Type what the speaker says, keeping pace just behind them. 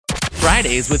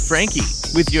Fridays with Frankie,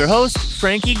 with your host,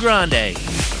 Frankie Grande.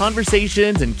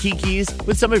 Conversations and kikis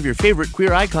with some of your favorite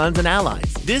queer icons and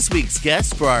allies. This week's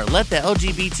guest for our Let the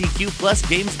LGBTQ Plus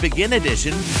Games Begin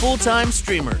edition, full-time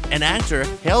streamer and actor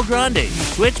Hale Grande,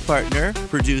 Twitch partner,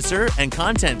 producer, and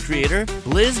content creator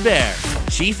Blizzb3ar,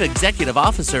 Chief Executive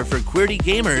Officer for Qweerty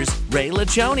Gamers Ray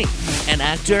Lachoni, and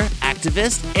actor,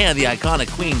 activist, and the iconic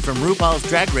queen from RuPaul's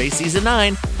Drag Race Season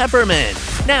 9, Peppermint.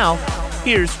 Now,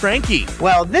 here's Frankie.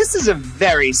 Well, this is a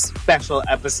very special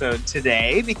episode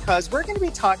today because we're going to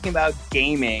be talking about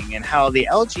gaming and how the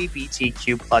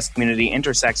LGBTQ plus community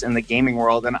intersects in the gaming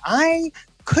world. And I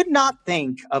could not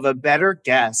think of a better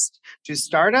guest to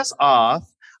start us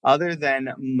off other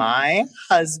than my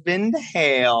husband,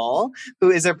 Hale,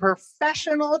 who is a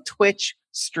professional Twitch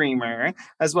streamer,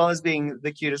 as well as being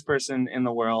the cutest person in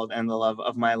the world and the love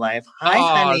of my life.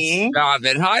 Hi, honey. Stop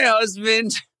it. Hi,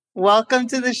 husband. Welcome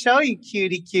to the show, you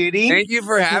cutie. Thank you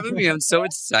for having me. I'm so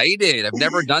excited. I've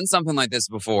never done something like this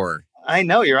before. I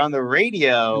know, you're on the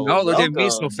radio. Oh, look at me,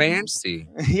 so fancy.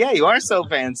 Yeah, you are so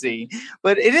fancy.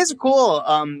 But it is cool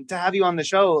to have you on the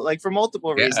show, like for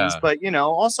multiple reasons. But,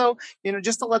 also,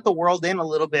 just to let the world in a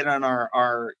little bit on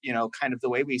our kind of the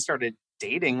way we started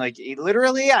dating. Like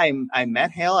literally, I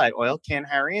met Hale at Oil Can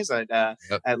Harry's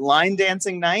at line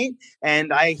dancing night,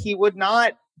 and he would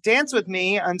not dance with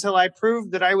me until I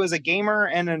proved that I was a gamer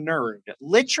and a nerd.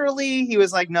 Literally, he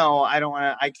was like, "No,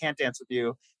 I can't dance with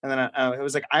you." And then it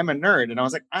was like, "I'm a nerd," and I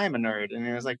was like, "I'm a nerd," and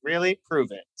he was like, "Really? Prove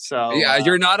it." So yeah,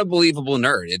 you're not a believable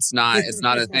nerd. It's not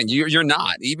a thing. You're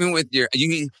not. Even with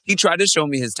he tried to show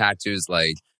me his tattoos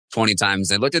like 20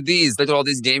 times and look at all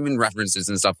these gaming references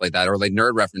and stuff like that, or like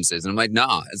nerd references. And I'm like,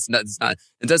 no, it's not,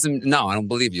 I don't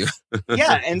believe you.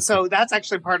 Yeah. And so that's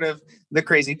actually part of the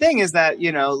crazy thing is that,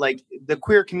 like the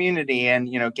queer community and,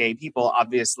 gay people,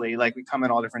 obviously, like we come in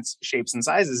all different shapes and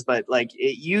sizes, but like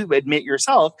you admit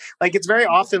yourself, like it's very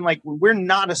often like we're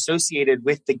not associated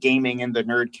with the gaming and the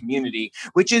nerd community,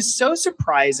 which is so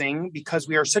surprising because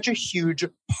we are such a huge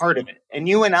part of it. And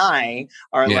you and I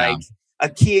are like a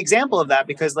key example of that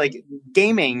because like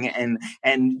gaming and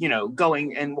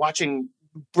going and watching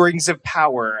Rings of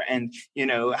Power and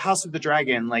House of the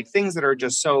Dragon, like things that are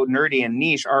just so nerdy and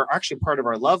niche are actually part of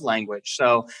our love language.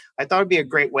 So I thought it'd be a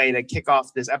great way to kick off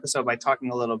this episode by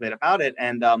talking a little bit about it,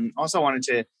 and also wanted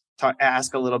to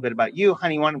ask a little bit about you,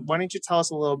 honey. Why don't you tell us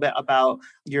a little bit about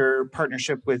your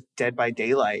partnership with Dead by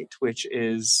Daylight, which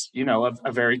is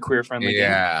a very queer friendly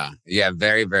game. Yeah,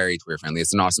 very, very queer friendly.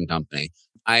 It's an awesome company.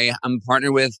 I'm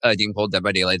partnered with a game called Dead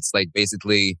by Daylight. It's like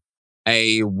basically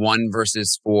a 1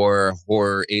 versus 4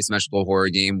 horror, asymmetrical horror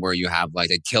game where you have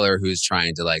like a killer who's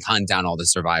trying to like hunt down all the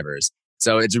survivors.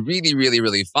 So it's really, really,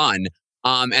 really fun.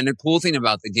 And the cool thing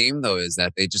about the game though is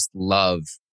that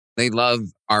they love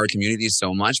our community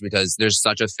so much because there's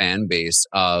such a fan base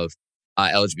of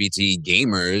LGBT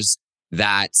gamers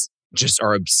that just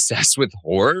are obsessed with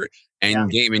horror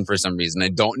and gaming for some reason. I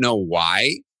don't know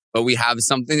why, but we have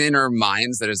something in our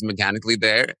minds that is mechanically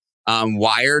there,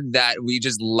 wired, that we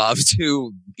just love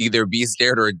to either be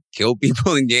scared or kill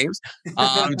people in games.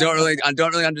 I don't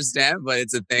really understand, but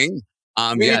it's a thing.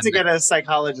 We need to get a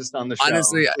psychologist on the show.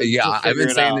 Honestly, I've been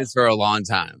saying this for a long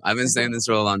time. I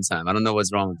don't know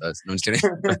what's wrong with us. No, I'm just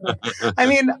kidding. I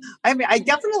mean, I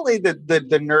definitely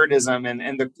the nerdism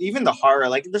and even the horror.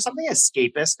 Like, there's something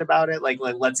escapist about it. Like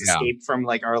let's escape from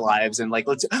like our lives and like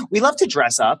we love to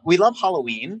dress up. We love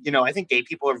Halloween. I think gay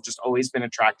people have just always been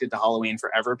attracted to Halloween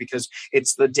forever because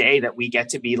it's the day that we get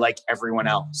to be like everyone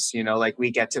else. Like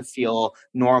we get to feel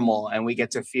normal and we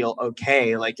get to feel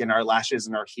okay, like in our lashes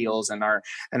and our heels and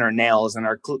our nails and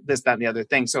our this, that, and the other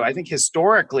thing. So I think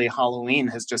historically Halloween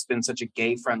has just been such a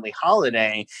gay friendly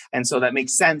holiday. And so that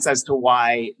makes sense as to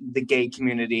why the gay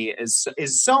community is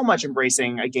so much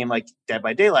embracing a game like Dead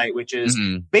by Daylight, which is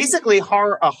basically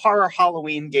a horror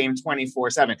Halloween game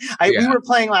 24/7. We were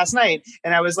playing last night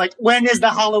and I was like, when is the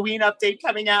Halloween update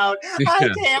coming out? I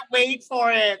can't wait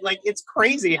for it. Like, it's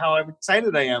crazy how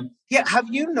excited I am. Yeah. Have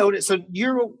you noticed? So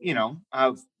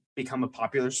I've become a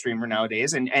popular streamer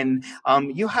nowadays and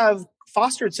you have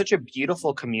fostered such a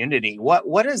beautiful community.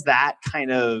 What does that kind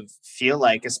of feel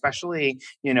like, especially,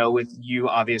 with you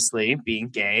obviously being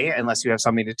gay, unless you have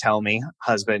something to tell me,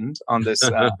 husband, on this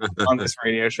on this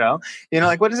radio show,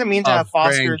 like what does it mean to have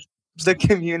fostered the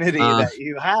community that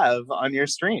you have on your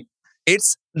stream?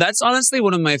 That's honestly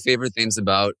one of my favorite things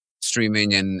about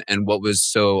streaming and what was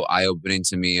so eye-opening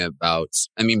to me about,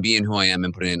 being who I am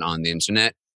and putting it on the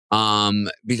internet.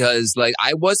 Because like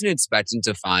I wasn't expecting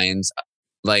to find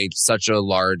like such a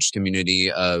large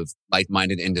community of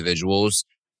like-minded individuals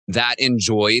that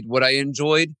enjoyed what I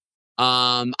enjoyed.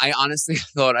 I honestly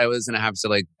thought I was gonna have to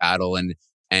like battle and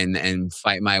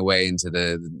fight my way into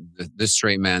the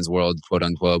straight man's world, quote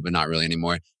unquote, but not really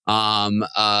anymore.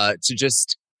 To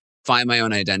just find my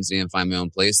own identity and find my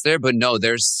own place there. But no,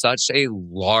 there's such a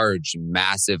large,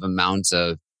 massive amount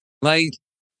of like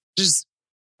just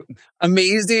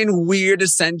amazing, weird,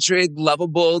 eccentric,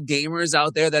 lovable gamers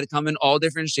out there that come in all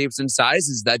different shapes and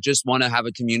sizes that just want to have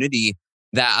a community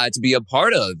that to be a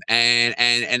part of. And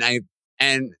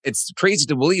it's crazy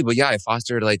to believe, but yeah, I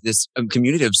fostered like this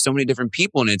community of so many different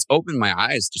people, and it's opened my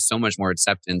eyes to so much more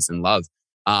acceptance and love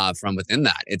from within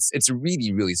that. It's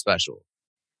really, really special.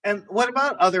 And what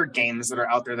about other games that are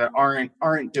out there that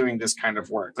aren't doing this kind of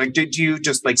work? Like, did you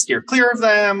just like steer clear of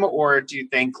them, or do you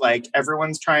think like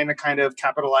everyone's trying to kind of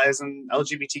capitalize on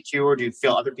LGBTQ, or do you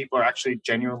feel other people are actually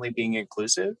genuinely being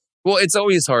inclusive? Well, it's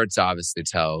always hard to obviously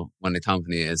tell when a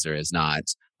company is or is not.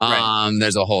 Right.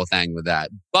 There's a whole thing with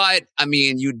that. But I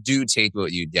mean, you do take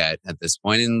what you get at this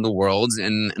point in the world,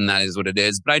 and that is what it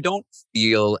is. But I don't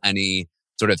feel any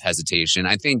sort of hesitation.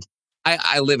 I think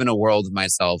I live in a world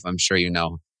myself, I'm sure you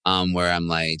know, where I'm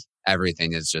like,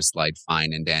 everything is just like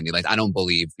fine and dandy. Like, I don't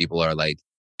believe people are like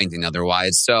thinking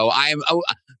otherwise. So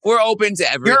we're open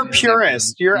to everything. You're a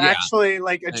purist. You're actually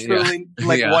like a truly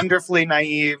wonderfully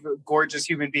naive, gorgeous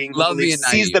human being who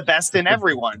sees the best in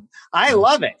everyone. I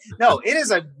love it. No, it is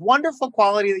a wonderful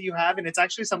quality that you have, and it's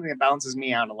actually something that balances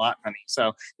me out a lot, honey.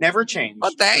 So never change.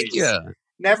 Well, thank you.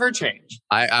 Never change.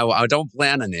 I don't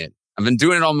plan on it. I've been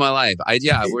doing it all my life.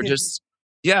 We're just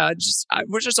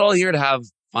all here to have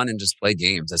fun and just play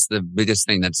games. That's the biggest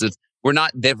thing. We're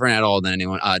not different at all than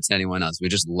anyone to anyone else. We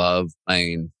just love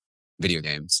playing video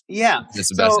games. Yeah. It's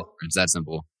the best. It's that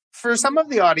simple. For some of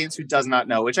the audience who does not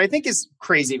know, which I think is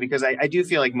crazy because I do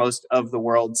feel like most of the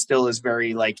world still is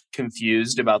very like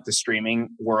confused about the streaming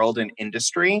world and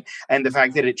industry and the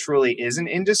fact that it truly is an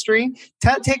industry.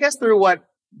 Take us through what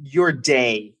your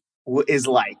day is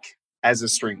like as a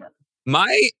streamer.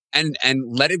 And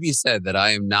let it be said that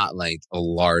I am not like a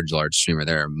large streamer.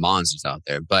 There are monsters out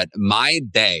there, but my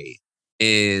day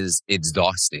is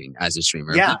exhausting as a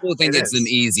streamer. Yeah, people think it's an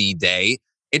easy day.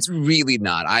 It's really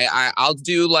not. I'll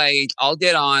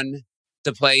get on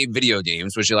to play video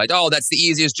games, which you're like, oh, that's the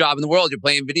easiest job in the world. You're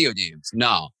playing video games.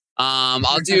 No.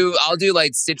 I'll do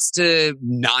like 6 to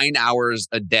 9 hours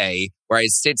a day where I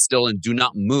sit still and do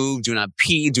not move, do not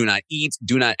pee, do not eat,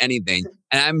 do not anything.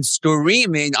 And I'm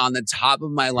screaming on the top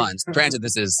of my lungs. Granted,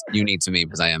 this is unique to me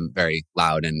because I am very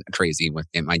loud and crazy with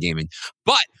my gaming.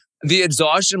 But the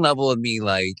exhaustion level of me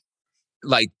like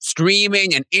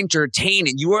screaming and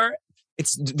entertaining, you have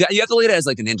to look at it as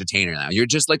like an entertainer now. You're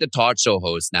just like a talk show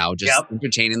host now, just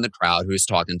entertaining the crowd who's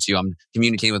talking to you. I'm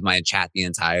communicating with my chat the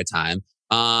entire time.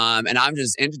 And I'm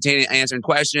just entertaining, answering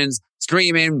questions,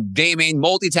 streaming, gaming,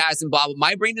 multitasking, blah, blah.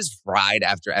 My brain is fried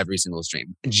after every single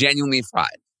stream. Genuinely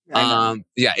fried. You're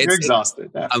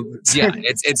exhausted. I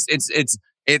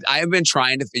have been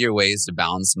trying to figure ways to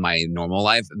balance my normal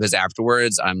life because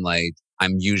afterwards I'm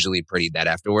usually pretty dead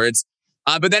afterwards.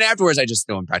 But then afterwards I just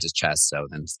go and practice chess. So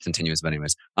then it's continuous. But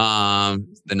anyways, the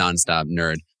nonstop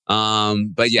nerd.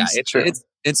 But yeah,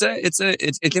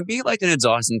 it can be like an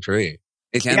exhausting career.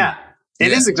 It can. Yeah.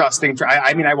 It is exhausting.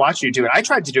 I mean, I watched you do it. I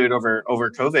tried to do it over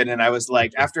COVID, and I was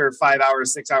like, after 5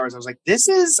 hours, 6 hours, I was like,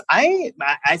 I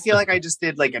feel like I just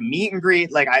did like a meet and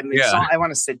greet. Like I want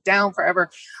to sit down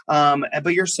forever.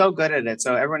 But you're so good at it.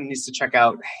 So everyone needs to check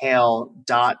out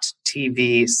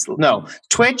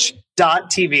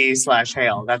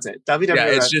twitch.tv/Hale. That's it.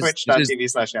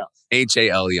 www.twitch.tv/Hale.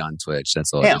 HALE on Twitch.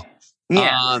 That's all. Hale.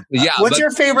 Yeah. What's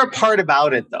your favorite part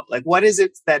about it though? Like, what is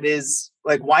it that is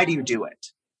like, why do you do it?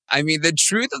 I mean, the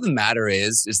truth of the matter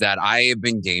is that I have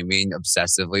been gaming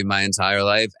obsessively my entire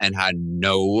life and had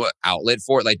no outlet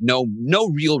for it. Like no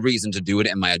real reason to do it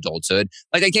in my adulthood.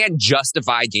 Like I can't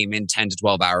justify gaming 10 to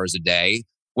 12 hours a day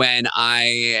when I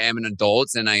am an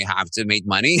adult and I have to make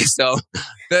money. So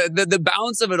the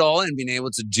balance of it all and being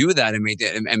able to do that and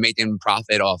making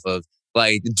profit off of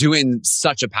like doing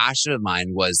such a passion of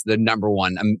mine was the number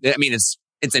one. I mean, it's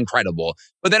incredible.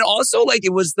 But then also like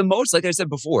it was the most, like I said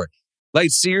before, like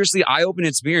seriously, eye-opening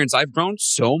experience. I've grown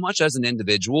so much as an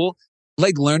individual,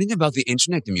 like learning about the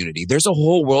internet community. There's a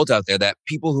whole world out there that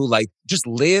people who like just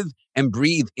live and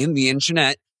breathe in the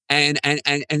internet and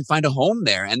find a home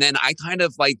there. And then I kind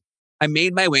of like, I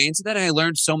made my way into that. And I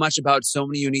learned so much about so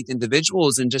many unique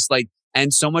individuals and just like,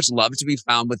 and so much love to be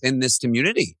found within this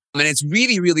community. And it's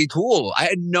really, really cool. I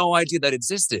had no idea that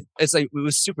existed. It's like, it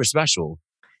was super special.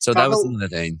 So that was another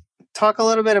thing. Talk a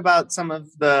little bit about some of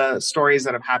the stories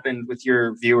that have happened with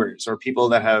your viewers or people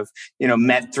that have,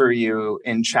 met through you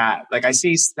in chat. Like I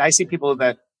see people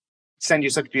that send you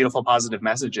such beautiful, positive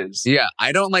messages. Yeah,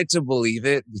 I don't like to believe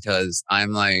it because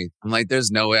I'm like,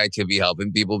 there's no way I could be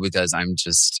helping people because I'm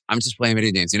just playing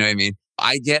video games. You know what I mean?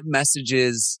 I get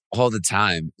messages all the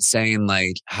time saying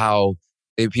like how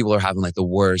people are having like the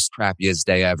worst, crappiest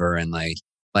day ever, and like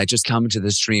just coming to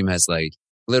the stream has like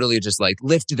literally just like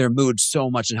lifted their mood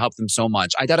so much and helped them so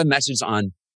much. I got a message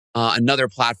on another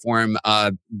platform,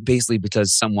 basically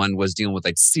because someone was dealing with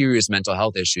like serious mental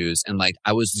health issues. And like,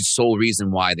 I was the sole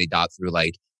reason why they got through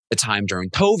like the time during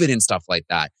COVID and stuff like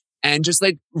that. And just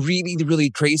like really,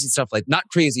 really crazy stuff, like not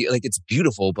crazy, like it's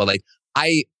beautiful, but like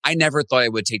I never thought I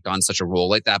would take on such a role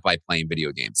like that by playing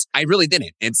video games. I really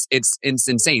didn't. It's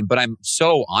insane, but I'm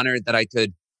so honored that I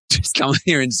could just come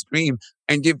here and stream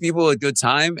and give people a good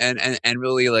time and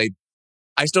really like,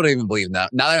 I still don't even believe that.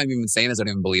 Now that I'm even saying this, I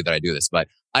don't even believe that I do this, but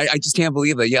I just can't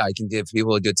believe that. Yeah, I can give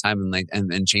people a good time and like,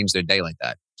 and change their day like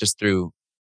that just through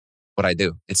what I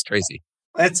do. It's crazy.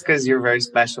 That's because you're very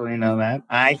special. You know that?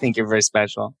 I think you're very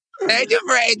special. Thank you,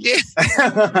 Frankie.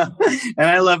 And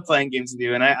I love playing games with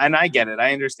you. And I get it.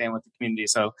 I understand what the community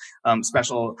is so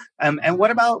special. And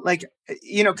what about like,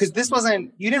 you know, because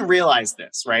you didn't realize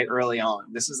this, right? Early on.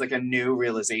 This is like a new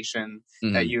realization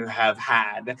that you have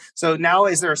had. So now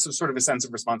is there some sort of a sense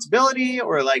of responsibility,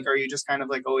 or like, are you just kind of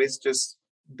like always just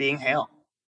being Hale?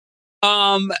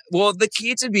 Well, the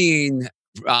key to being,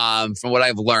 from what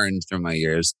I've learned through my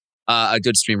years, a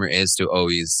good streamer is to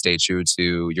always stay true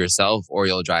to yourself, or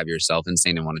you'll drive yourself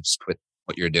insane and want to just quit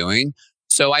what you're doing.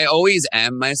 So I always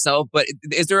am myself, but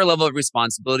is there a level of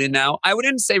responsibility now? I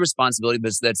wouldn't say responsibility,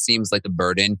 but that seems like a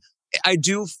burden. I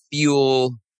do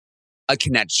feel a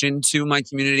connection to my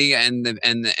community and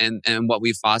what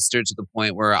we fostered to the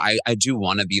point where I do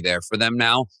want to be there for them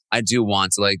now. I do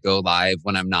want to like go live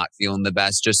when I'm not feeling the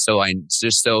best, just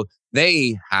so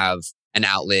they have an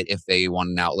outlet if they want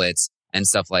an outlet and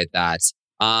stuff like that.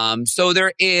 So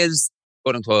there is,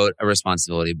 quote unquote, a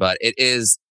responsibility, but it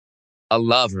is a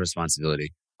love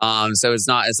responsibility. So it's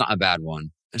not a bad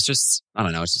one. It's just, I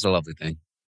don't know. It's just a lovely thing.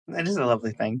 That is a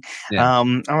lovely thing. Yeah.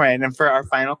 All right. And for our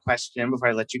final question, before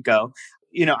I let you go,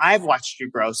 you know, I've watched you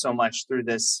grow so much through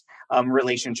this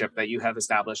relationship that you have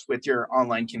established with your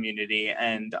online community.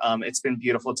 And it's been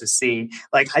beautiful to see.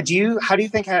 Like, how do you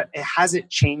think has it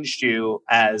changed you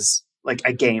as like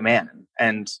a gay man?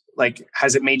 And like,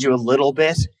 has it made you a little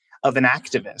bit of an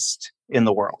activist in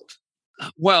the world?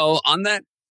 Well, on that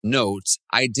note,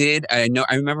 I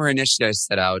remember initially I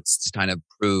set out to kind of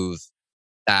prove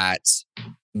that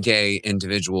gay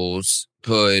individuals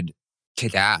could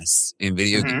kick ass in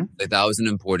video games. Like, that was an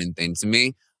important thing to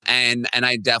me. And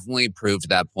I definitely proved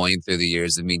that point through the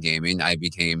years of me gaming. I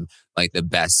became like the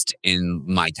best in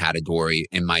my category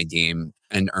in my game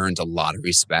and earned a lot of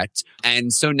respect.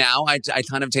 And so now I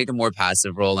kind of take a more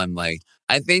passive role. I'm like,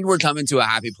 I think we're coming to a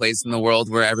happy place in the world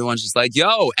where everyone's just like,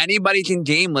 yo, anybody can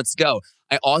game. Let's go.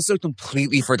 I also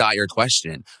completely forgot your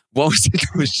question. What was the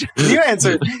question? You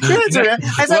answered it.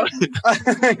 I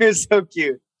said, you're so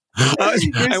cute.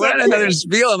 I went on another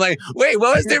spiel. I'm like, wait,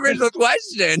 what was the original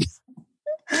question?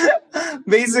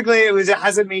 Basically, it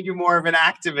hasn't made you more of an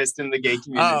activist in the gay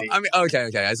community. Oh, I mean,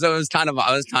 okay. So I was kind of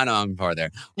on par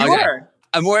there. You are.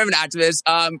 I'm more of an activist.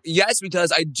 Yes,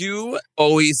 because I do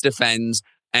always defend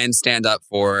and stand up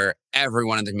for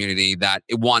everyone in the community that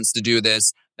it wants to do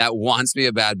this, that wants to be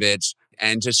a bad bitch,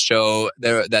 and just show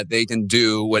that they can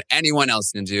do what anyone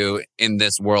else can do in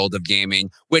this world of gaming,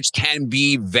 which can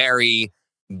be very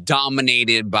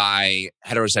dominated by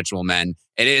heterosexual men.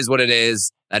 It is what it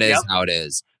is. That is how it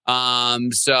is.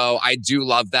 So I do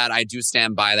love that. I do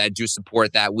stand by that. I do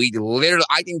support that.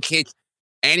 I can kick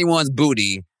anyone's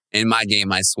booty in my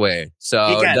game, I swear.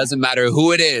 So it doesn't matter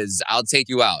who it is. I'll take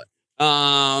you out.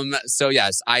 So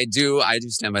yes, I do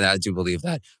stand by that. I do believe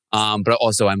that. But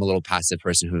also I'm a little passive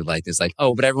person who is like,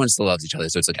 oh, but everyone still loves each other,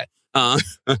 so it's okay.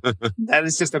 That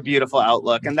is just a beautiful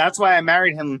outlook. And that's why I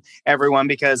married him, everyone,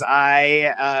 because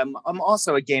I'm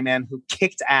also a gay man who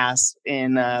kicked ass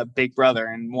in Big Brother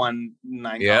and won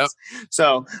 9 votes.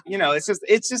 So, you know, it's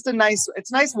just a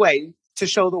nice way to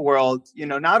show the world, you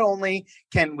know, not only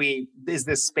is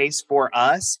this space for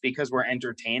us because we're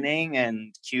entertaining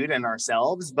and cute in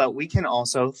ourselves, but we can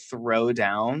also throw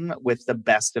down with the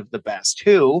best of the best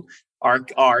who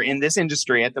are in this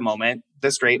industry at the moment,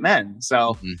 the straight men.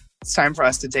 So it's time for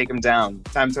us to take them down.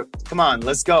 Come on,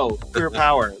 let's go. Queer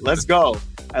power. Let's go.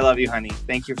 I love you, honey.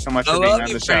 Thank you so much for being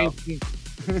on the show.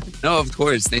 No, of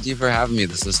course. Thank you for having me.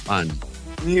 This was fun.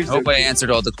 I hope I answered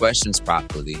all the questions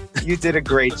properly. You did a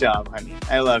great job, honey.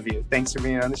 I love you. Thanks for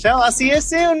being on the show. I'll see you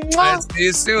soon. I'll see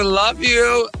you soon. Love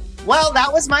you. Well,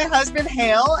 that was my husband,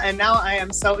 Hale, and now I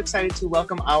am so excited to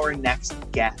welcome our next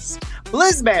guest,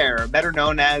 Blizzb3ar, better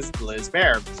known as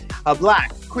Blizzb3ar, a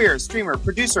Black, queer streamer,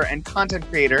 producer, and content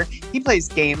creator. He plays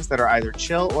games that are either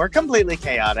chill or completely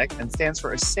chaotic and stands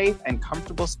for a safe and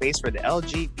comfortable space for the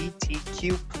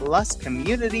LGBTQ plus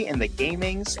community in the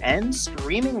gaming and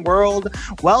streaming world.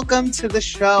 Welcome to the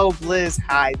show, Blizz.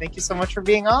 Hi, thank you so much for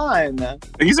being on.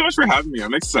 Thank you so much for having me.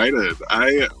 I'm excited.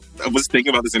 I was thinking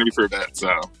about this interview for a bit,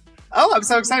 so... Oh, I'm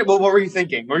so excited. Well, what were you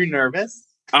thinking? Were you nervous?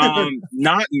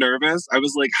 Not nervous. I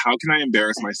was like, how can I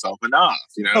embarrass myself enough?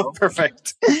 You know? Oh,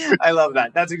 perfect. I love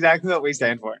that. That's exactly what we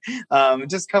stand for.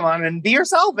 Just come on and be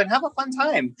yourself and have a fun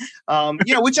time.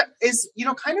 Which is,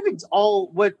 kind of all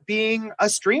what being a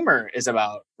streamer is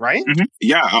about, right? Mm-hmm.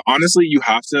 Yeah. Honestly, you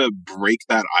have to break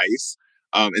that ice.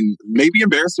 And maybe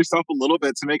embarrass yourself a little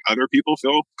bit to make other people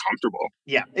feel comfortable.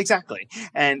 Yeah, exactly.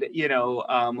 And,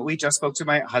 we just spoke to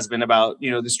my husband about,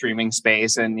 the streaming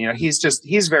space, and,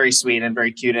 he's very sweet and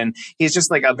very cute. And he's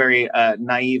just like a very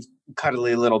naive,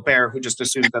 cuddly little bear who just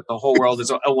assumes that the whole world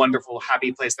is a wonderful,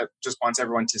 happy place that just wants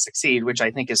everyone to succeed, which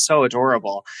I think is so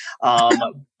adorable.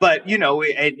 But,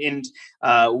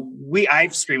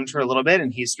 I've streamed for a little bit,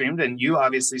 and he's streamed, and you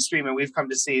obviously stream, and we've come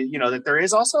to see, that there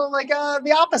is also like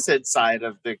the opposite side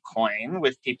of the coin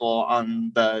with people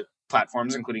on the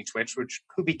platforms, including Twitch, which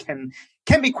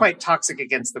can be quite toxic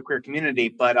against the queer community.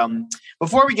 But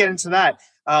before we get into that,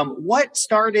 what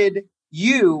started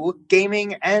you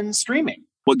gaming and streaming?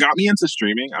 What got me into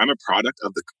streaming, I'm a product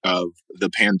of the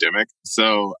pandemic.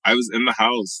 So I was in the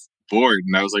house bored,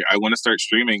 and I was like, I want to start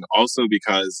streaming. Also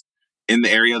because in the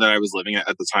area that I was living at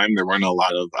the time, there weren't a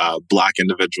lot of Black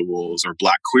individuals or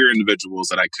Black queer individuals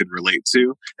that I could relate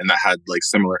to, and that had like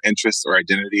similar interests or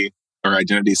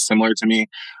identities similar to me.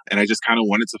 And I just kind of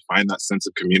wanted to find that sense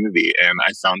of community, and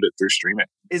I found it through streaming.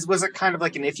 Was it kind of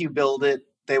like an if you build it,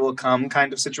 they will come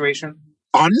kind of situation?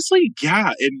 Honestly,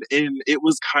 yeah. And it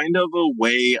was kind of a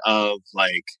way of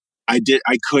like, I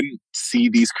couldn't see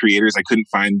these creators. I couldn't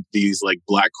find these like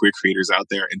Black queer creators out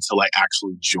there until I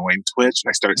actually joined Twitch, and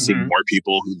I started seeing more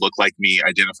people who look like me,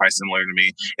 identify similar to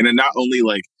me. And it not only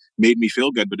like made me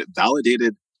feel good, but it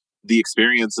validated the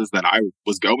experiences that I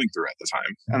was going through at the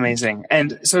time. Amazing.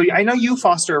 And so I know you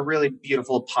foster a really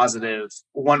beautiful, positive,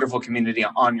 wonderful community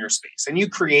on your space, and you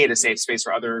create a safe space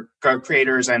for other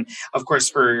creators and, of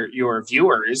course, for your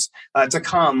viewers to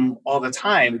come all the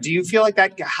time. Do you feel like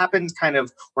that happened kind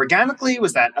of organically?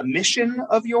 Was that a mission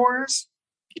of yours?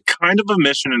 Kind of a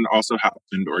mission, and also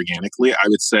happened organically. I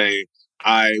would say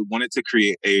I wanted to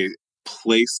create a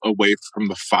place away from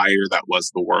the fire that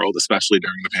was the world, especially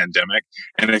during the pandemic.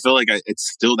 And I feel like it's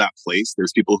still that place.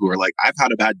 There's people who are like, I've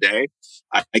had a bad day.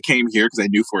 I came here because I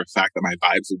knew for a fact that my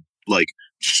vibes would like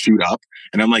shoot up.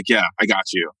 And I'm like, yeah, I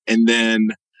got you. And then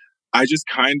I just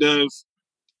kind of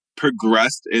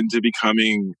progressed into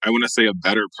becoming, I want to say, a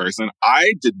better person.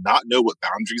 I did not know what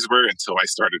boundaries were until I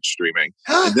started streaming.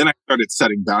 And then I started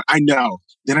setting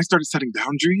Then I started setting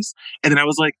boundaries. And then I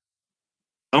was like,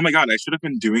 oh my God, I should have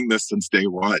been doing this since day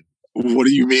one. What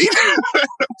do you mean?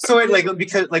 So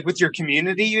because with your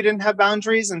community, you didn't have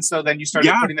boundaries, and so then you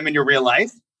started putting them in your real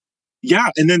life? Yeah.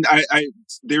 And then I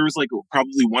there was like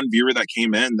probably one viewer that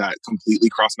came in that completely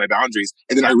crossed my boundaries.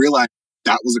 And then I realized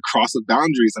that was a cross of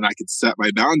boundaries, and I could set my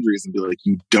boundaries and be like,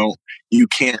 you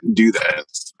can't do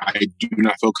this. I do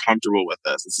not feel comfortable with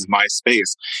this. This is my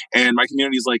space. And my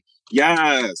community is like,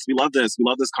 yes, we love this. We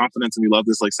love this confidence, and we love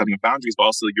this like setting of boundaries, but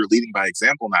also you're leading by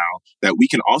example now that we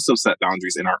can also set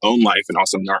boundaries in our own life and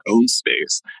also in our own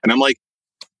space. And I'm like,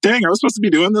 dang, I was supposed to be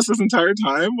doing this entire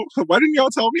time. Why didn't y'all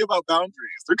tell me about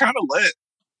boundaries? They're kind of lit.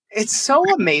 It's so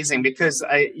amazing because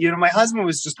my husband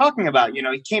was just talking about,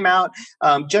 he came out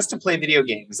just to play video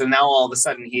games, and now all of a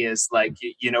sudden he is like,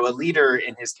 a leader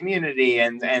in his community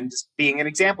and being an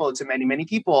example to many, many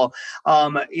people.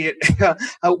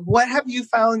 What have you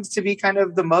found to be kind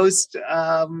of the most,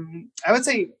 I would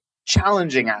say,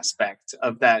 challenging aspect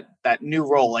of that new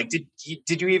role? Like,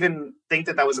 did you even think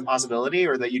that was a possibility,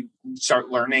 or that you'd start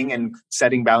learning and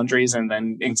setting boundaries and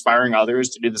then inspiring others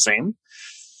to do the same?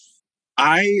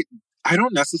 I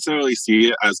don't necessarily see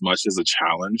it as much as a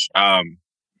challenge.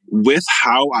 With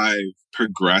how I've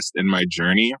progressed in my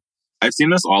journey, I've seen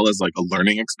this all as like a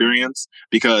learning experience,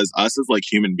 because us as like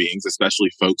human beings, especially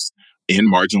folks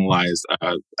in marginalized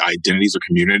identities or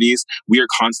communities, we are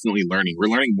constantly learning.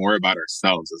 We're learning more about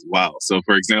ourselves as well. So,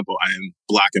 for example, I am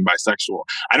Black and bisexual.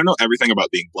 I don't know everything about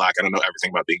being Black. I don't know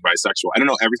everything about being bisexual. I don't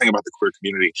know everything about the queer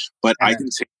community, but I can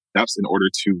take steps in order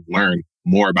to learn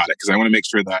more about it. Because I want to make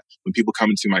sure that when people come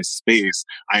into my space,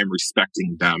 I am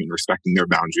respecting them and respecting their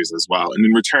boundaries as well. And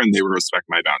in return, they will respect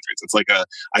my boundaries. It's like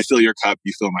I fill your cup,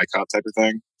 you fill my cup type of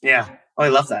thing. Yeah. Oh, I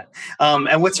love that.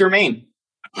 And what's your main?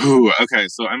 Ooh, okay.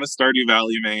 So I'm a Stardew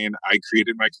Valley main. I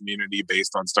created my community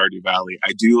based on Stardew Valley.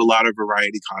 I do a lot of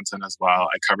variety content as well.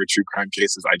 I cover true crime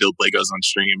cases. I build Legos on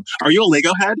stream. Are you a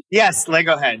Lego head? Yes,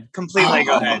 Lego head. Complete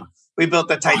Lego head. We built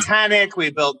the Titanic. We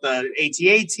built the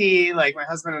AT-AT. Like my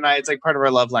husband and I, it's like part of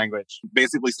our love language.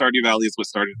 Basically, Stardew Valley is what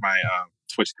started my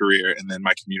Twitch career. And then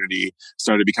my community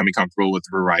started becoming comfortable with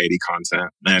variety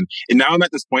content. And now I'm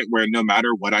at this point where no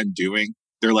matter what I'm doing,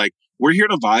 they're like, we're here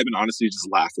to vibe and honestly just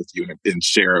laugh with you and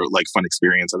share like fun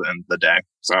experience at the end of the day.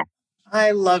 So I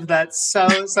love that so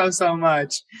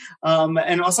much.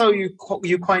 And also you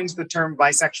coined the term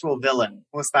bisexual villain.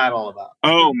 What's that all about?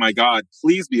 Oh my God,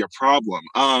 please be a problem.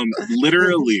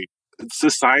 Literally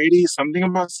something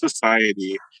about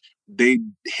society. They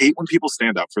hate when people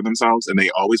stand up for themselves, and they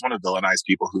always want to villainize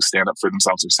people who stand up for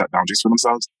themselves or set boundaries for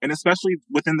themselves. And especially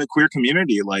within the queer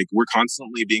community, like we're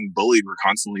constantly being bullied. We're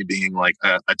constantly being like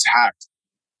attacked.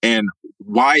 And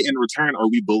why in return are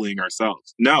we bullying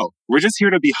ourselves? No, we're just here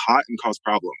to be hot and cause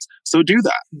problems. So do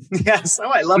that. Yes. Oh,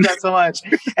 I love that so much.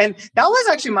 And that was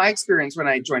actually my experience when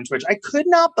I joined Twitch. I could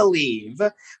not believe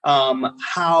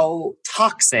how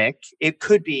toxic it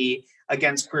could be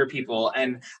against queer people.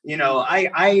 And,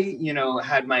 I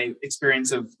had my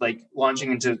experience of like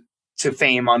launching into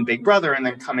fame on Big Brother and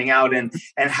then coming out and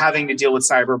having to deal with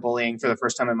cyberbullying for the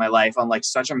first time in my life on like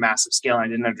such a massive scale. And I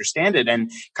didn't understand it.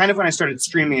 And kind of when I started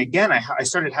streaming again, I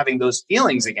started having those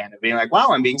feelings again of being like, wow,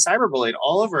 I'm being cyberbullied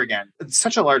all over again. It's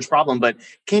such a large problem. But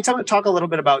can you talk a little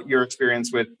bit about your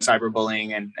experience with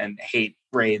cyberbullying and hate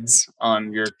raids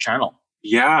on your channel?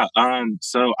 Yeah.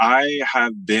 So I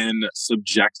have been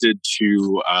subjected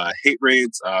to hate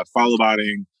raids, follow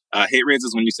botting. Hate raids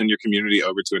is when you send your community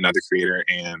over to another creator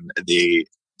and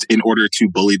in order to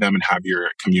bully them and have your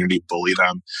community bully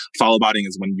them. Follow botting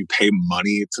is when you pay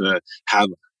money to have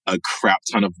a crap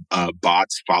ton of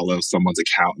bots follow someone's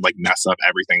account, like mess up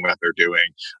everything that they're doing.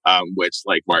 Which,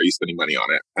 like, why are you spending money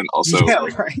on it? And also, come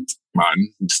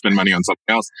on, spend money on something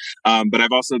else. But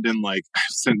I've also been like,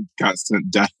 got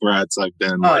sent death threats. I've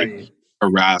been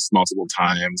harassed multiple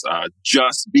times,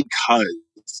 just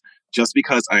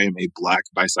because I am a Black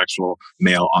bisexual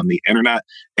male on the internet.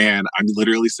 And I'm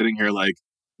literally sitting here like,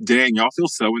 dang, y'all feel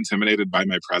so intimidated by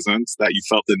my presence that you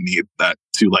felt the need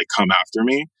to like come after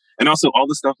me. And also all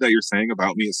the stuff that you're saying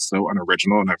about me is so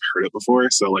unoriginal and I've heard it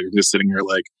before. So like, I'm just sitting here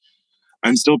like,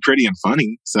 I'm still pretty and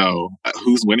funny. So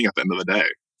who's winning at the end of the day?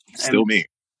 Still me.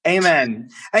 Amen.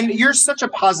 And you're such a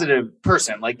positive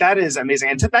person. Like that is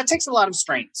amazing. And that takes a lot of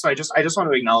strength. So I just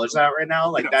want to acknowledge that right now.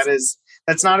 Like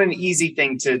that's not an easy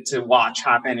thing to watch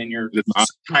happen in your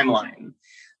timeline.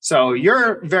 So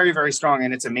you're very, very strong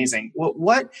and it's amazing.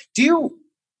 What do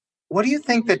you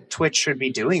think that Twitch should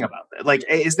be doing about it? Like,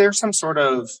 is there some sort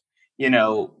of,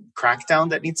 crackdown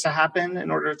that needs to happen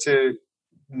in order to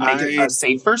make it a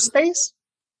safer space?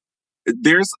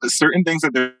 There's certain things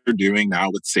that they're doing now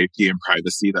with safety and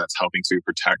privacy that's helping to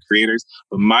protect creators.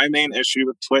 But my main issue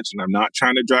with Twitch, and I'm not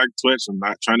trying to drag Twitch, I'm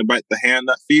not trying to bite the hand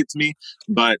that feeds me,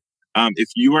 but if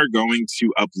you are going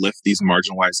to uplift these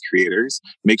marginalized creators,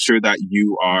 make sure that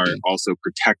you are also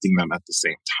protecting them at the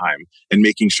same time and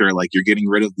making sure like you're getting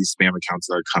rid of these spam accounts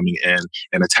that are coming in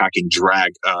and attacking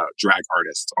drag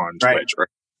artists on Twitch, or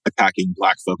attacking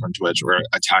Black folk on Twitch, or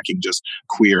attacking just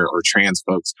queer or trans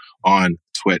folks on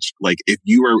Twitch. Like if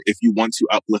you want to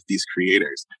uplift these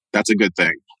creators, that's a good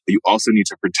thing. But you also need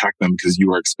to protect them because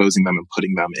you are exposing them and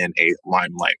putting them in a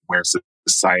limelight where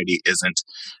society isn't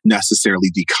necessarily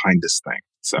the kindest thing.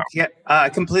 So yeah, I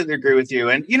completely agree with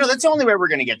you. And that's the only way we're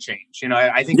going to get change.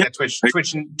 I think that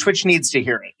Twitch needs to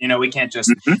hear it. We can't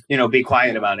just be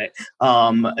quiet about it.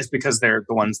 It's because they're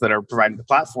the ones that are providing the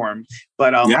platform.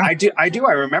 But I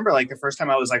remember like the first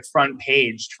time I was like front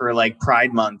paged for like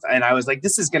Pride Month, and I was like,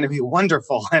 this is going to be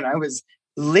wonderful, and I was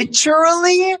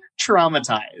literally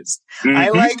traumatized. I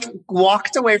like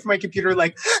walked away from my computer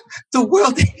like, the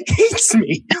world hates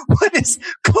me. What is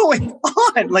going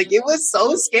on? Like it was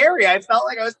so scary. I felt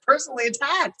like I was personally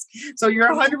attacked. So you're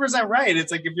 100% right.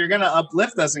 It's like if you're going to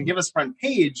uplift us and give us front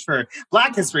page for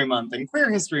Black History Month and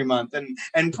Queer History Month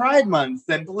and Pride Month,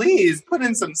 then please put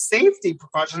in some safety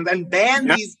precautions and ban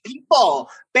these people.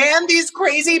 Ban these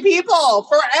crazy people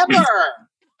forever.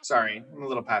 Sorry, I'm a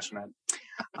little passionate.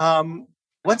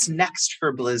 What's next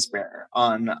for Blizzb3ar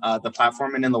on the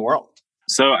platform and in the world?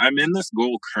 So I'm in this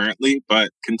goal currently,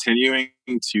 but continuing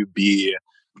to be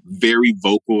very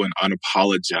vocal and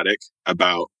unapologetic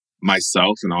about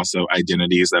myself and also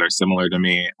identities that are similar to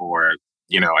me, or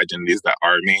identities that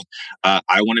are me.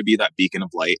 I want to be that beacon of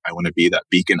light. I want to be that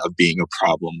beacon of being a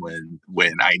problem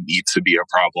when I need to be a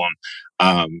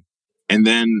problem. And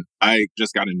then I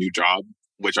just got a new job,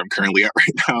 which I'm currently at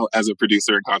right now as a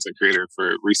producer and content creator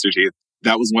for Blizzb3ar.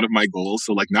 That was one of my goals.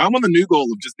 So now I'm on the new goal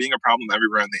of just being a problem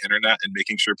everywhere on the internet and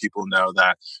making sure people know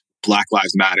that Black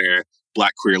Lives Matter,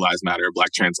 Black Queer Lives Matter,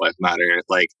 Black Trans Lives Matter.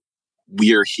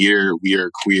 We are here, we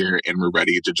are queer, and we're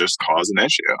ready to just cause an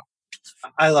issue.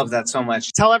 I love that so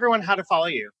much. Tell everyone how to follow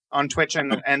you on Twitch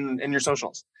and your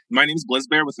socials. My name is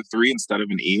Blizzb3ar with a 3 instead of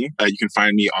an E. You can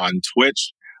find me on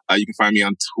Twitch. You can find me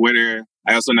on Twitter.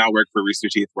 I also now work for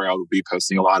Blizzb3ar, where I will be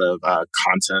posting a lot of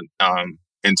content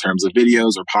in terms of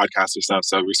videos or podcasts or stuff.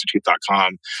 So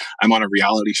Blizzb3ar.com. I'm on a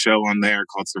reality show on there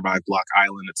called Survive Block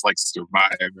Island. It's like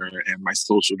Survivor, and my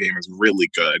social game is really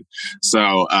good.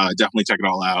 So definitely check it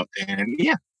all out. And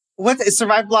yeah. What is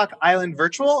Survive Block Island,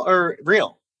 virtual or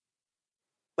real?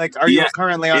 Are you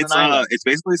currently on an island? It's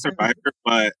basically Survivor,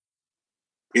 but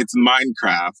it's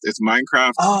Minecraft. It's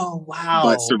Minecraft. Oh, wow.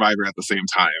 But Survivor at the same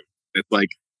time. It's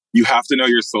you have to know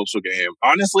your social game.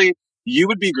 Honestly, you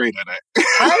would be great at it.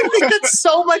 I think that's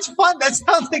so much fun. That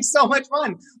sounds like so much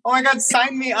fun. Oh my God,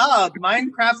 sign me up.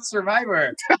 Minecraft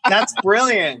Survivor. That's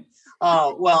brilliant.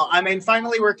 Well,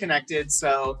 finally we're connected.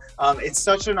 So it's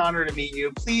such an honor to meet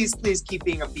you. Please keep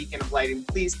being a beacon of light, and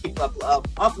please keep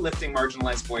uplifting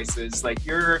marginalized voices.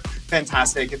 You're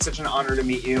fantastic. It's such an honor to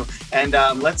meet you. And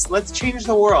let's change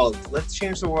the world. Let's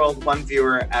change the world one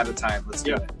viewer at a time. Let's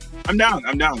do it. I'm down.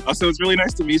 Also, it's really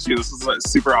nice to meet you. This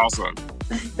was super awesome.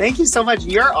 Thank you so much.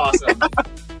 You're awesome.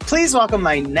 Please welcome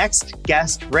my next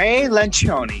guest, Ray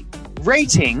Lencioni.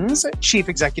 Ratings Chief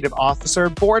Executive Officer,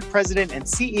 Board President, and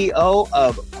CEO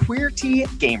of Qweerty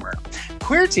Gamer.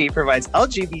 Qweerty provides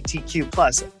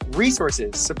LGBTQ+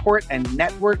 resources, support, and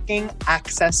networking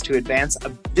access to advance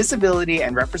visibility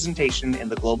and representation in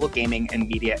the global gaming and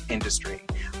media industry.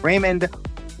 Raymond,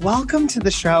 welcome to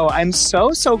the show. I'm so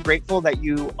grateful that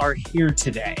you are here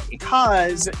today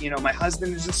because, my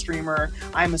husband is a streamer.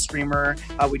 I'm a streamer.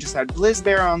 We just had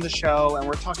Blizzb3ar on the show, and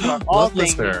we're talking about all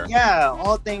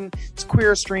things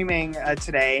queer streaming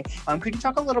today. Could you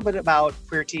talk a little bit about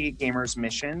Qweerty Gamer's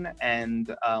mission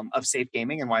and of safe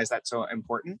gaming, and why is that so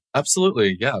important?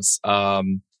 Absolutely, yes.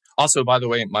 Also, by the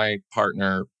way, my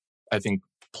partner, I think,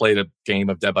 played a game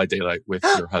of Dead by Daylight with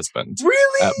your husband.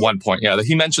 Really? At one point. Yeah,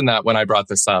 he mentioned that when I brought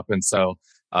this up, and so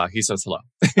he says hello.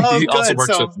 Oh, he good. also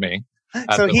works with me at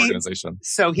the organization.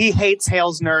 So he hates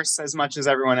Hale's nurse as much as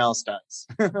everyone else does.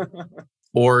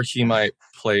 Or he might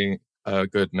play a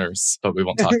good nurse, but we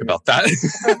won't talk about that.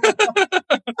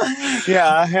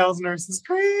 Yeah, Hale's nurse is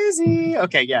crazy.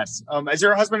 Okay, yes. Is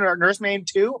your husband a nursemaid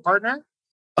too, a partner?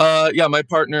 Yeah, my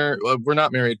partner, we're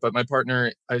not married, but my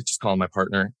partner, I just call him my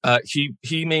partner.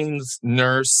 He means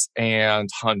nurse and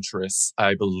huntress,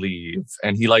 I believe.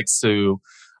 And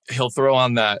he'll throw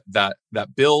on that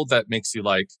build that makes you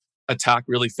attack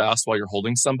really fast while you're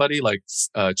holding somebody,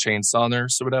 chainsaw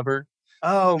nurse or whatever.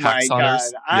 Oh my God.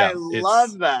 I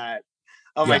love that.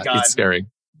 Oh my God. It's scary.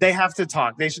 They have to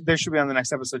talk. They should be on the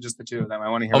next episode, just the two of them. I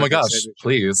want to hear. Oh my gosh,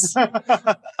 please.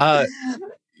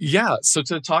 Yeah. So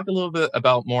to talk a little bit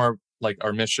about more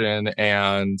our mission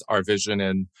and our vision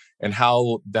and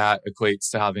how that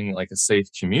equates to having a safe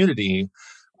community,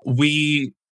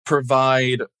 we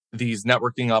provide these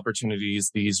networking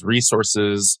opportunities, these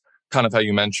resources, kind of how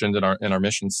you mentioned in our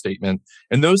mission statement.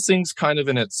 And those things kind of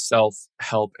in itself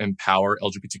help empower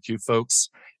LGBTQ folks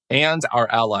and our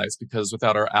allies, because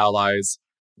without our allies,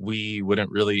 we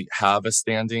wouldn't really have a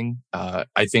standing.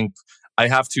 I think I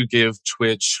have to give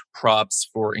Twitch props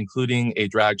for including a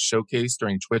drag showcase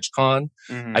during TwitchCon.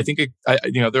 Mm-hmm. I think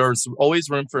there's always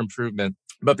room for improvement,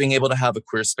 but being able to have a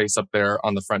queer space up there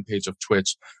on the front page of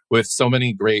Twitch with so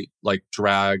many great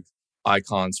drag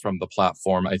icons from the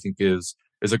platform, I think is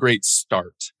a great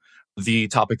start. The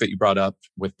topic that you brought up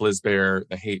with Blizzb3ar,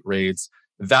 the hate raids,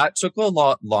 that took a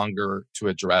lot longer to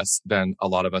address than a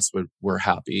lot of us were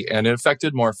happy. And it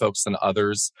affected more folks than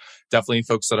others. Definitely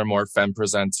folks that are more femme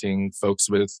presenting, folks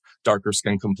with darker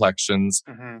skin complexions.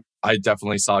 Mm-hmm. I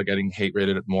definitely saw getting hate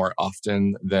raided more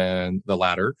often than the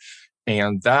latter.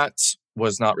 And that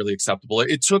was not really acceptable.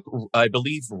 It took, I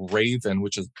believe,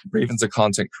 Raven's a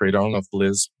content creator. I don't know if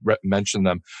Liz mentioned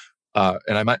them.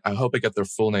 And I hope I get their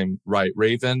full name right.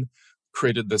 Raven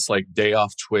created this day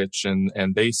off Twitch and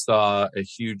they saw a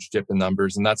huge dip in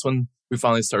numbers. And that's when we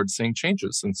finally started seeing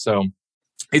changes. And so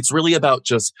it's really about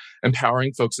just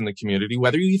empowering folks in the community,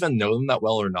 whether you even know them that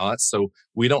well or not. So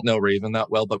we don't know Raven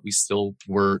that well, but we still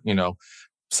were,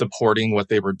 supporting what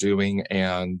they were doing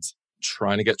and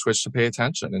trying to get Twitch to pay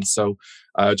attention. And so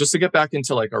just to get back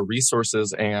into like our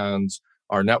resources and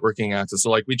our networking access. So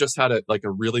like we just had a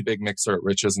really big mixer at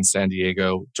Rich's in San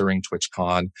Diego during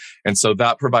TwitchCon. And so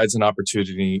that provides an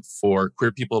opportunity for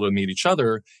queer people to meet each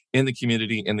other in the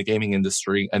community, in the gaming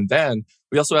industry. And then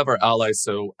we also have our allies.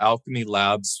 So Alchemy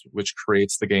Labs, which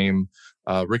creates the game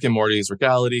Rick and Morty's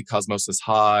Reality, Cosmos is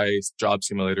High, Job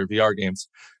Simulator, VR games.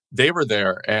 They were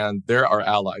there and they're our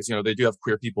allies. You know, they do have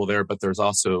queer people there, but there's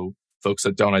also folks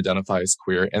that don't identify as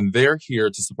queer, and they're here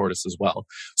to support us as well.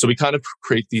 So we kind of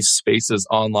create these spaces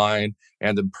online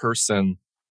and in person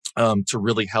to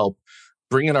really help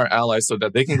bring in our allies so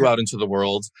that they can go out into the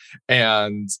world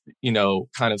and, you know,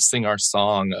 kind of sing our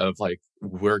song of like,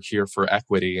 we're here for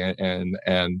equity and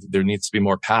there needs to be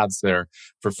more paths there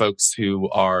for folks who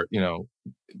are, you know,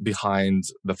 behind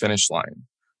the finish line.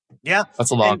 Yeah.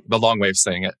 That's the long way of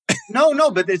saying it.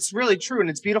 No, but it's really true and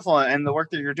it's beautiful. And the work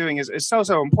that you're doing is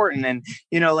so important. And,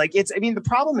 you know, like the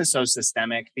problem is so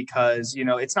systemic because, you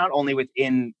know, it's not only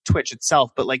within Twitch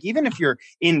itself, but like, even if you're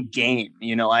in game,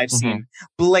 you know, I've seen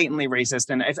blatantly racist.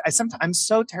 And I'm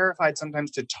so terrified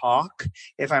sometimes to talk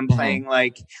if I'm playing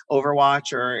like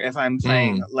Overwatch or if I'm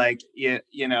playing like, you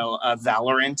know,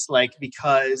 Valorant, like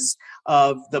because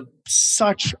of the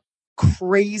such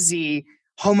crazy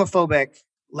homophobic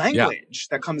language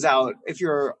that comes out if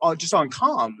you're just on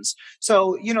comms.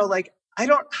 So, you know, like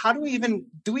can we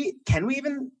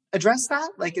even address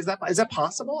that? Like, is that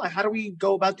possible? How do we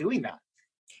go about doing that?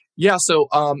 Yeah. So,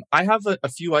 I have a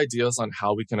few ideas on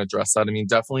how we can address that. I mean,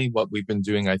 definitely what we've been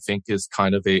doing, I think, is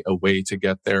kind of a way to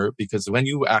get there, because when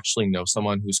you actually know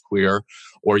someone who's queer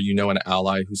or, you know, an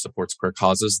ally who supports queer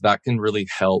causes, that can really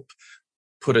help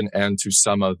put an end to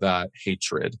some of that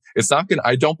hatred.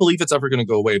 I don't believe it's ever going to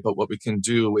go away, but what we can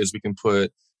do is we can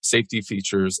put safety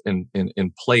features in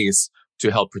place to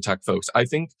help protect folks. I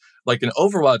think like in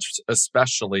Overwatch,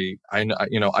 especially, I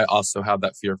also have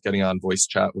that fear of getting on voice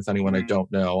chat with anyone I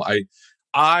don't know.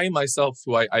 I myself,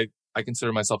 who I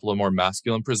consider myself a little more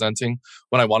masculine presenting,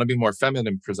 when I want to be more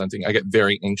feminine presenting, I get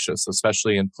very anxious,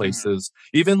 especially in places,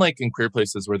 even like in queer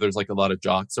places where there's like a lot of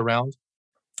jocks around.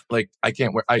 Like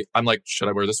I'm like, should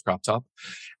I wear this crop top?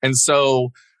 And so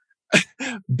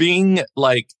being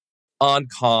like on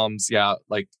comms,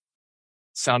 like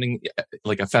sounding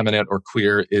like effeminate or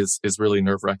queer is really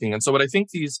nerve wracking. And so what I think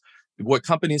what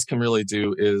companies can really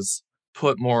do is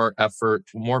put more effort,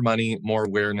 more money, more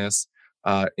awareness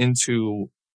into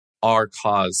our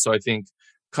cause. So I think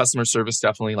customer service,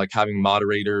 definitely like having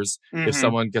moderators. If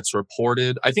someone gets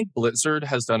reported, I think Blizzard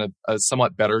has done a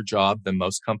somewhat better job than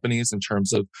most companies in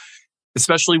terms of,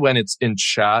 especially when it's in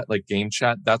chat, like game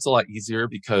chat, that's a lot easier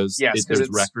because there's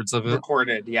records of it.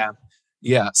 Recorded, yeah.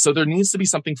 Yeah. So there needs to be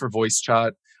something for voice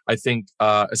chat. I think,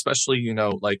 especially, you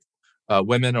know, like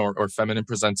women or feminine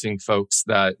presenting folks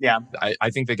that I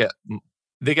think they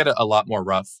get it a lot more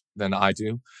rough than I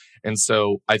do. And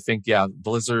so I think,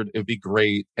 Blizzard, it would be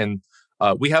great. And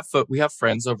we have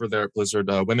friends over there at Blizzard,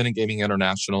 Women in Gaming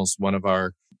Internationals, one of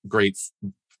our great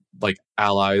like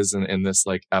allies in this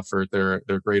like effort. They're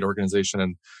a great organization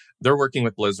and they're working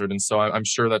with Blizzard. And so I'm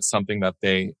sure that's something that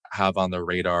they have on their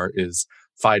radar, is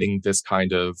fighting this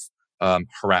kind of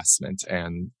harassment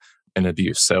and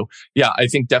abuse. So I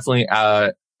think definitely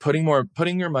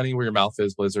putting your money where your mouth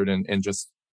is, Blizzard, and just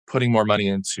putting more money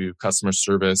into customer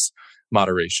service,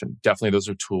 moderation. Definitely those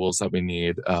are tools that we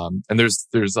need. And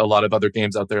there's a lot of other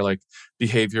games out there like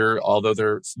Behavior, although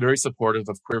they're very supportive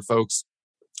of queer folks,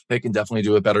 they can definitely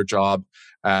do a better job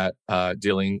at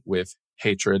dealing with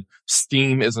hatred.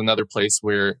 Steam is another place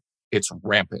where it's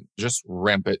rampant, just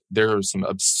rampant. There are some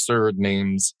absurd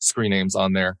screen names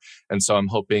on there. And so I'm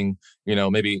hoping, you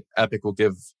know, maybe Epic will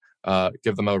give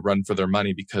them a run for their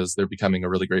money, because they're becoming a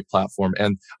really great platform.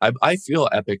 And I feel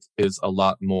Epic is a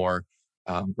lot more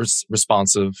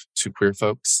responsive to queer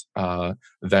folks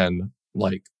than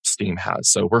like Steam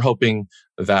has. So we're hoping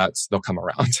that they'll come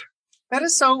around. That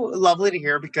is so lovely to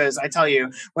hear, because I tell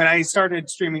you, when I started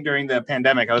streaming during the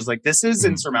pandemic, I was like, this is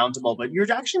insurmountable. But you're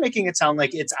actually making it sound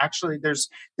like it's actually,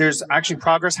 there's actually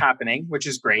progress happening, which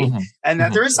is great. And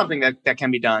that there is something that can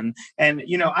be done. And,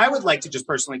 you know, I would like to just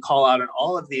personally call out on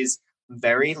all of these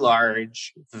very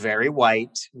large, very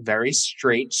white, very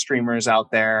straight streamers out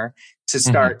there to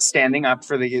start standing up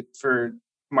for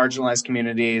marginalized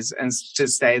communities and to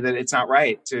say that it's not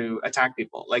right to attack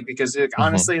people. Like, because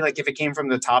honestly, like if it came from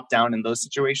the top down in those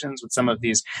situations with some of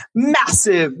these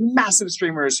massive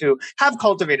streamers who have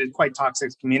cultivated quite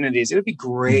toxic communities, it would be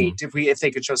great if they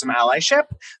could show some allyship.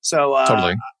 So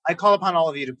totally. I call upon all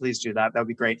of you to please do that. That would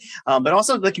be great. But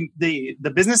also the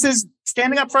businesses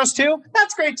standing up for us too.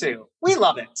 That's great too. We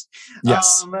love it.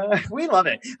 Yes. We love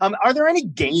it. Are there any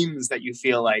games that you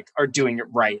feel like are doing it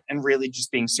right and really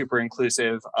just being super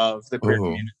inclusive of the queer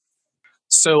community?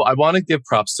 So I want to give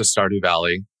props to Stardew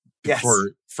Valley. Yes.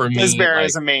 For me, Blizzb3ar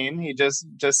is a main. He just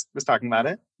was talking about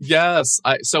it. Yes.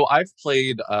 So I've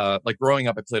played, like growing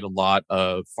up, I played a lot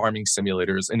of farming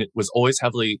simulators, and it was always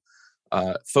heavily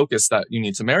focused that you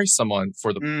need to marry someone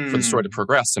for the story to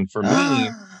progress. And for me,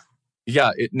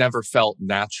 yeah, it never felt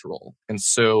natural. And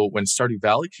so when Stardew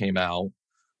Valley came out,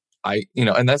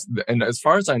 and as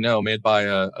far as I know, made by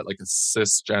a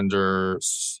cisgender,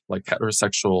 like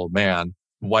heterosexual man,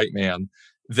 white man,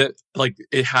 that like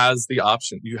it has the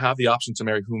option. You have the option to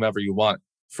marry whomever you want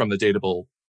from the dateable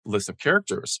list of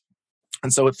characters.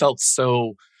 And so it felt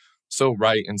so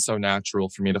right and so natural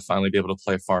for me to finally be able to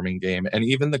play a farming game. And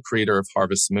even the creator of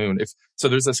Harvest Moon,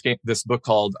 there's this book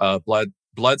called Blood,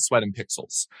 Sweat, and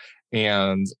Pixels.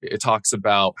 And it talks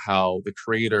about how the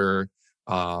creator,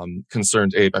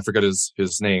 Concerned Ape, I forget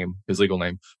his name, his legal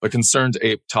name, but Concerned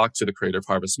Ape talked to the creator of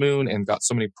Harvest Moon and got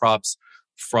so many props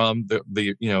from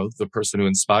the person who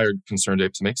inspired Concerned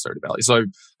Ape to make Stardew Valley. So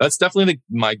that's definitely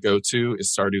my go-to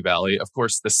is Stardew Valley. Of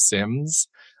course, The Sims,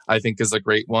 I think, is a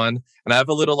great one. And I have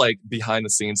a little like behind the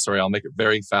scenes story. I'll make it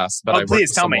very fast. But I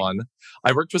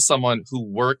worked with someone who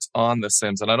worked on The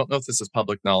Sims, and I don't know if this is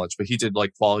public knowledge, but he did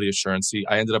like quality assurance.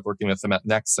 I ended up working with him at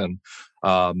Nexon.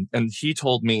 And he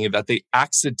told me that they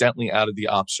accidentally added the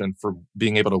option for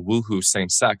being able to woohoo same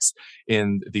sex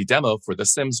in the demo for The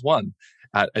Sims 1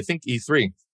 at, I think,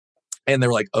 E3. And they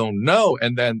were like, oh no.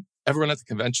 And then everyone at the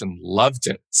convention loved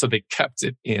it. So they kept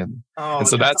it in. Oh, and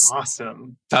so that's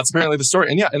awesome. That's apparently the story.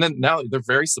 And yeah, and then now they're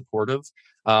very supportive.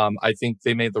 I think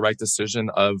they made the right decision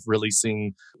of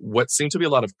releasing what seemed to be a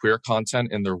lot of queer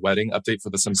content in their wedding update for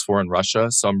The Sims 4 in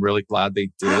Russia. So I'm really glad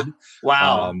they did.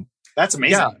 Wow. That's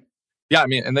amazing. Yeah. I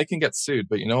mean, and they can get sued,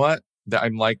 but you know what? I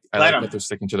like that they're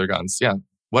sticking to their guns. Yeah.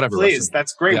 Whatever. Please, Russian.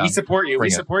 That's great. Yeah, we support you. We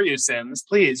support you, Sims.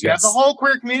 Please. You have the whole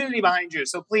queer community behind you.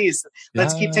 So please,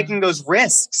 let's keep taking those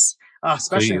risks,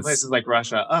 especially in places like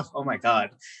Russia. Oh my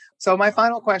God. So my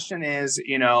final question is,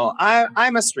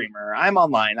 I'm a streamer. I'm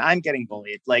online. I'm getting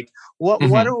bullied. Like, what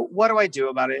do I do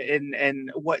about it? And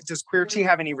what does Qweerty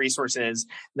have any resources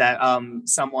that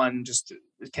someone just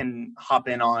can hop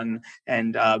in on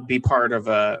and be part of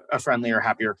a friendlier,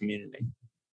 happier community?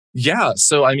 Yeah.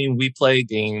 So, I mean, we play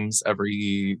games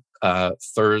every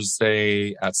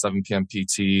Thursday at 7 p.m.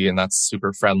 PT, and that's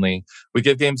super friendly. We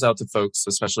give games out to folks,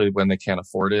 especially when they can't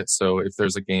afford it. So if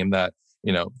there's a game that,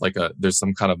 there's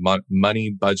some kind of money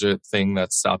budget thing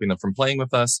that's stopping them from playing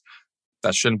with us,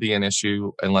 that shouldn't be an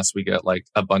issue unless we get like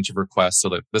a bunch of requests. So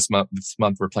that this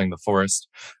month we're playing The Forest.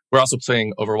 We're also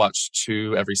playing Overwatch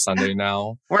 2 every Sunday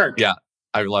now. Work. Yeah.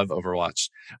 I love Overwatch.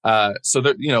 So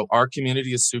that, our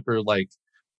community is super like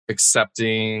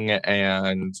accepting,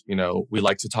 and we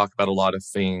like to talk about a lot of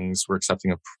things. We're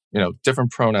accepting of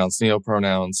different pronouns,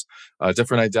 neo-pronouns,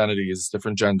 different identities,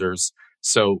 different genders.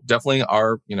 So definitely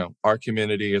our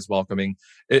community is welcoming.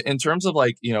 In terms of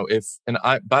like,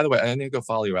 by the way, I need to go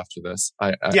follow you after this.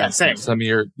 Same. Some of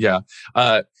your,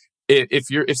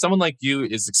 if someone like you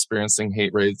is experiencing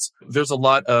hate raids, there's a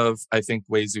lot of, I think,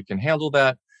 ways you can handle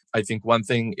that. I think one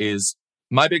thing is,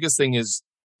 my biggest thing is,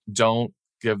 don't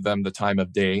give them the time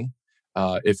of day.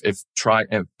 If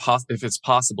it's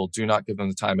possible, do not give them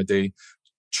the time of day.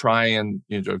 Try and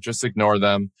just ignore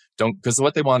them. Don't, because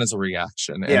what they want is a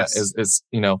reaction. Yes.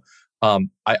 And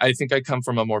I think I come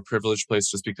from a more privileged place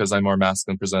just because I'm more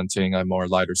masculine presenting. I'm more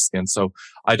lighter skinned, so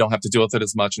I don't have to deal with it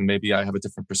as much, and maybe I have a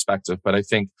different perspective. But I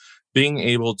think being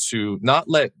able to don't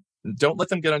let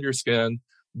them get under your skin,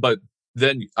 but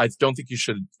then I think you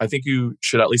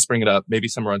should at least bring it up, maybe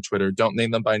somewhere on Twitter. Don't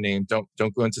name them by name. Don't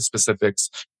go into specifics,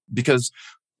 because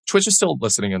Twitch is still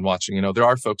listening and watching. There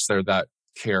are folks there that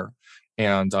care.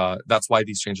 And that's why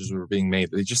these changes were being made.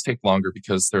 They just take longer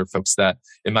because there are folks that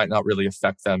it might not really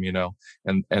affect them,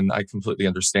 and I completely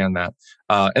understand that.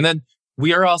 And then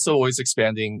we are also always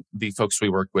expanding the folks we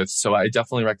work with. So I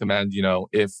definitely recommend,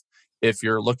 if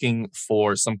you're looking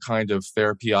for some kind of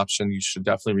therapy option, you should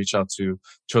definitely reach out to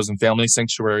Chosen Family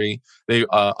Sanctuary. They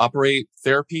operate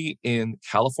therapy in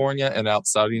California and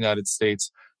outside the United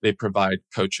States. They provide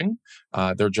coaching.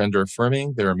 They're gender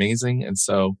affirming. They're amazing. And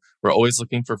so we're always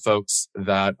looking for folks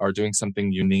that are doing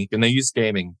something unique. And they use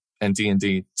gaming and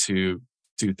D&D to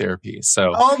do therapy.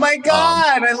 So, oh my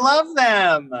God, I love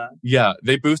them. Yeah,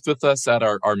 they boothed with us at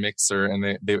our mixer, and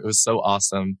it was so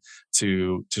awesome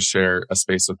to share a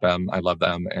space with them. I love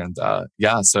them. And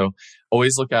so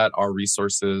always look at our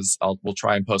resources. We'll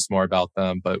try and post more about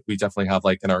them, but we definitely have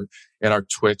like in our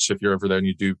Twitch, if you're over there and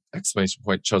you do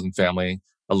 !chosen family,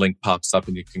 a link pops up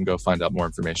and you can go find out more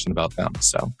information about them.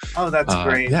 So, that's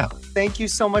great. Yeah. Thank you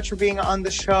so much for being on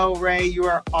the show, Ray. You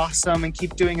are awesome and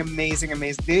keep doing amazing.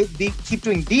 Keep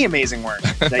doing the amazing work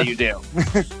that you do.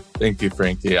 Thank you,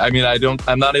 Frankie. I mean,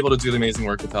 I'm not able to do the amazing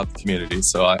work without the community.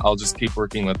 So I'll just keep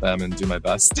working with them and do my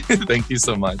best. Thank you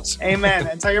so much. Amen.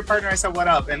 And tell your partner I said what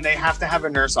up, and they have to have a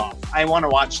nurse off. I want to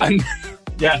watch it.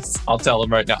 Yes, I'll tell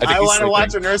him right now. I want to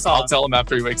watch a nurse off. I'll tell him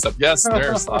after he wakes up. Yes,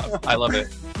 nurse off. I love it.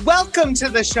 Welcome to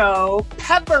the show,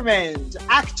 Peppermint,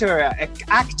 actor,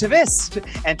 activist,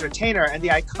 entertainer, and the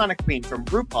iconic queen from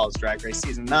RuPaul's Drag Race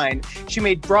Season 9. She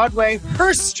made Broadway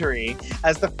history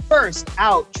as the first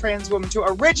out trans woman to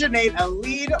originate a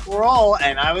lead role,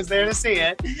 and I was there to see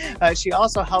it. She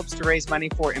also helps to raise money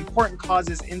for important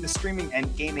causes in the streaming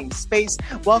and gaming space.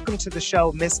 Welcome to the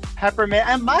show, Miss Peppermint,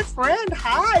 and my friend.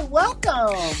 Hi,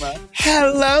 welcome.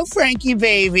 Hello, Frankie,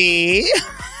 baby.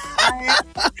 I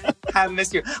have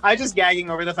missed you. I'm just gagging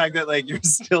over the fact that like you're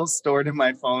still stored in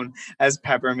my phone as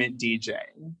Peppermint DJ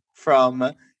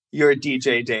from your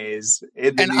DJ days.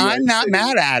 And I'm not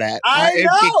mad at it. I know.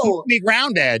 It keeps me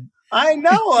grounded. I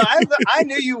know. I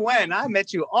knew you when. I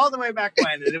met you all the way back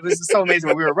when. And it was so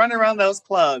amazing. We were running around those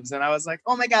clubs and I was like,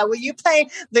 oh my God, will you play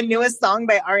the newest song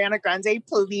by Ariana Grande,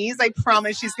 please? I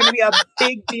promise she's going to be a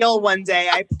big deal one day.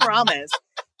 I promise.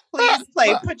 Please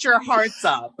play. Put your hearts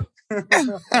up.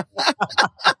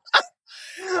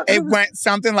 It went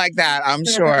something like that, I'm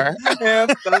sure.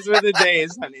 Yep, those were the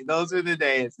days, honey. Those were the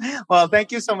days. Well,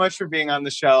 thank you so much for being on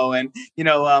the show. And,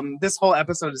 this whole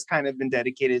episode has kind of been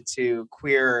dedicated to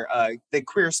the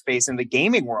queer space in the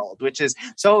gaming world, which is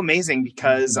so amazing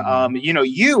because,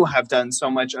 you have done so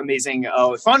much amazing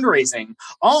fundraising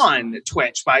on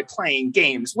Twitch by playing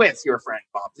games with your friend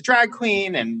Bob the Drag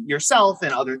Queen and yourself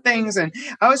and other things. And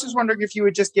I was just wondering if you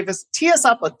would just tee us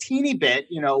up a teeny bit.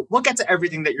 We'll get to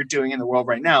everything that you're doing in the world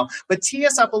right now, but tee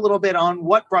us up a little bit on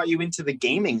what brought you into the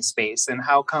gaming space and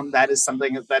how come that is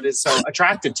something that is so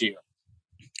attractive to you.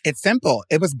 It's simple.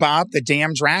 It was Bob the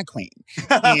damn drag queen.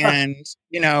 And,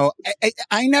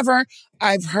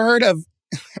 I've heard of,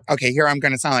 okay, here I'm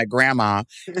going to sound like grandma.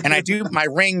 And my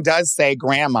ring does say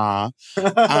grandma.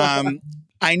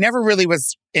 I never really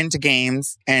was into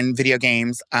games and video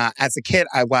games. As a kid,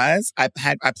 I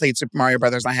played Super Mario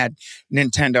Brothers. I had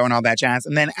Nintendo and all that jazz.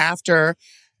 And then after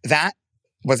that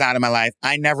was out of my life,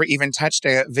 I never even touched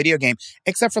a video game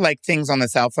except for like things on the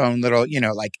cell phone, little,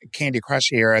 like Candy Crush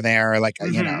here or there, like,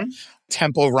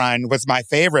 Temple Run was my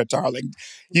favorite, darling.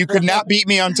 You could not beat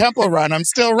me on Temple Run. I'm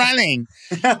still running.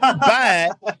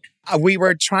 But we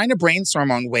were trying to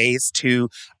brainstorm on ways to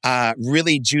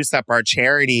really juice up our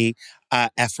charity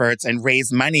efforts and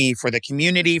raise money for the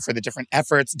community, for the different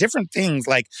efforts, different things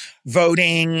like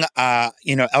voting,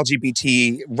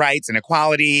 LGBT rights and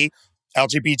equality,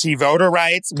 LGBT voter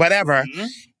rights, whatever. Mm-hmm.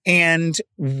 And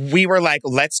we were like,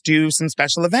 let's do some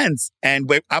special events. And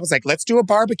I was like, let's do a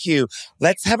barbecue.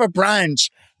 Let's have a brunch.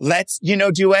 Let's,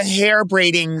 do a hair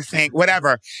braiding thing,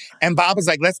 whatever. And Bob was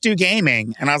like, let's do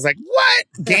gaming. And I was like,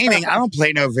 what? Gaming? I don't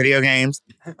play no video games.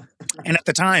 And at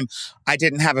the time, I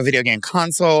didn't have a video game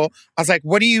console. I was like,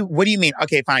 what do you mean?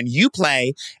 Okay, fine. You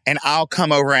play and I'll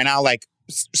come over and I'll like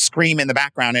scream in the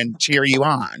background and cheer you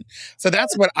on. So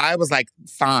that's what I was like,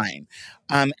 fine.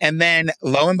 And then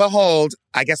lo and behold,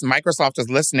 I guess Microsoft was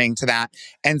listening to that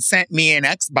and sent me an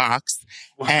Xbox.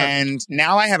 Wow. And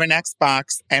now I have an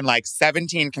Xbox and like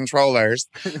 17 controllers.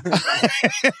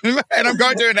 And I'm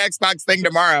going to an Xbox thing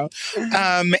tomorrow.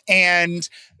 And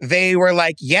they were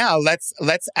like, yeah, let's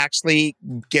actually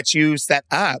get you set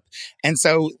up. And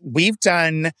so we've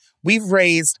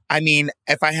raised,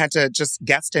 if I had to just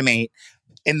guesstimate,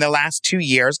 in the last 2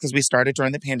 years, because we started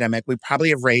during the pandemic, we probably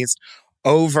have raised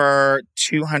over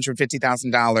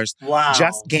 $250,000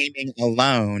 just gaming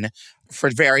alone for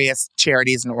various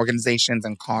charities and organizations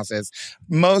and causes.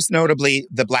 Most notably,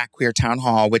 the Black Queer Town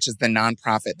Hall, which is the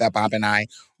nonprofit that Bob and I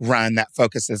run that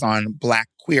focuses on Black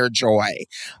queer joy.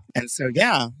 And so,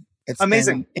 yeah. It's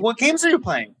amazing. What games are you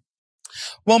playing?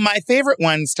 Well, my favorite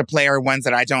ones to play are ones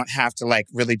that I don't have to like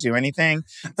really do anything.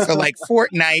 So like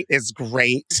Fortnite is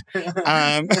great.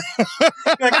 I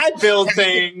build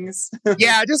things.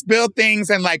 Yeah, just build things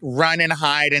and like run and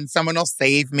hide and someone will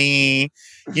save me,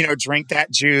 drink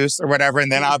that juice or whatever. And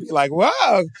then I'll be like,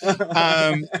 whoa.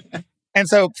 And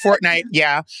so Fortnite,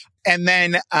 yeah. And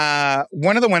then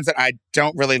one of the ones that I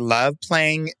don't really love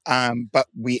playing, but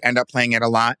we end up playing it a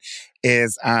lot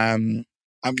is...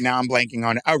 now I'm blanking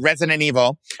on it. Oh, Resident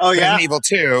Evil. Oh, yeah. Resident Evil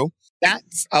 2.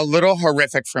 That's a little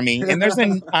horrific for me. And there's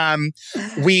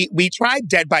we tried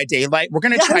Dead by Daylight. We're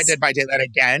going to try Dead by Daylight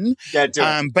again. Yeah, do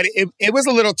it. But it was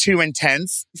a little too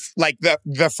intense. Like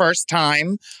the first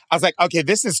time, I was like, okay,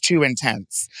 this is too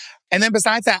intense. And then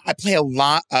besides that, I play a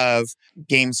lot of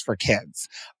games for kids.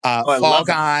 Fall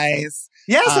Guys.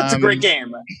 Yes, it's a great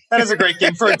game. That is a great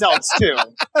game for adults, too.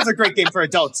 That's a great game for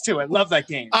adults, too. I love that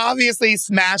game. Obviously,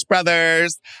 Smash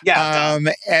Brothers. Yeah.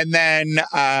 And then,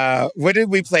 what did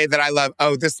we play that I love?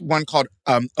 Oh, this one called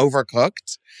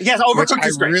Overcooked. Yes, Overcooked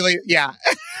is great. Really, yeah.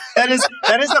 That is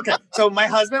okay. So my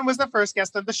husband was the first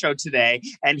guest of the show today,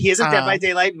 and he is a Dead by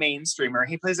Daylight main streamer.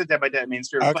 He plays a Dead by Daylight main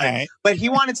streamer. Okay. But he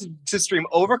wanted to stream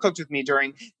Overcooked with me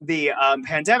during the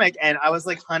pandemic, and I was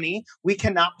like, honey, we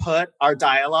cannot put our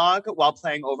dialogue while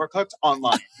playing Overcooked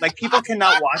online. Like, people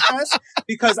cannot watch us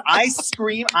because I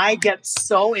scream. I get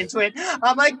so into it.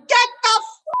 I'm like, get the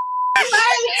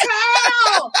pizza!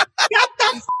 Get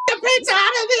the pizza out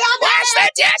of the oven! Wash the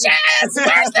dishes!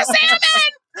 Where's the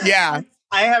salmon? Yeah.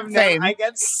 I have never, I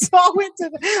get so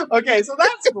into it. Okay, so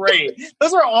that's great.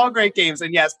 Those are all great games.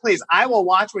 And yes, please, I will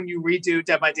watch when you redo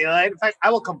Dead by Daylight. In fact,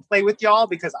 I will come play with y'all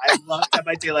because I love Dead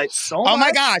by Daylight so much. Oh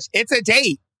my gosh, it's a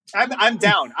date. I'm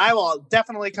down. I will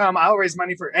definitely come. I'll raise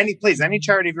money for any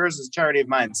charity of yours is charity of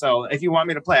mine. So if you want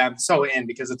me to play, I'm so in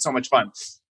because it's so much fun.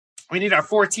 We need our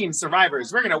 4-team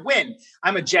survivors. We're going to win.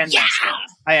 I'm a Gen Master.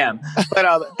 I am.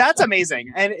 But that's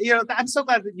amazing. And, I'm so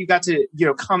glad that you got to,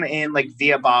 come in like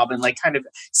via Bob and like kind of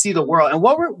see the world. And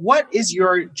what is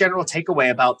your general takeaway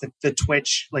about the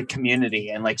Twitch like community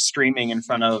and like streaming in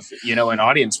front of, an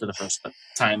audience for the first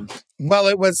time? Well,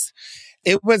 it was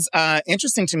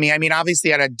interesting to me. I mean,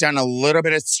 obviously, I'd done a little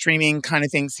bit of streaming kind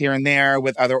of things here and there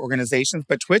with other organizations,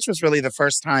 but Twitch was really the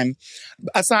first time,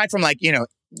 aside from like,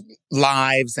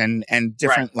 lives and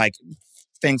different like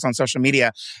things on social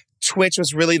media. Twitch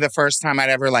was really the first time I'd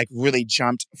ever like really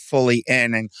jumped fully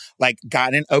in and like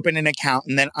opened an account.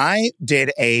 And then I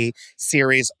did a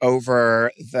series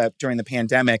during the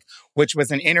pandemic, which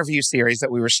was an interview series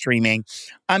that we were streaming.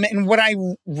 And what I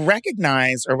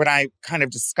recognized or what I kind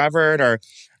of discovered or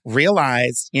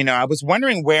realized, I was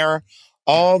wondering where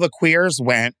all the queers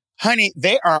went. Honey,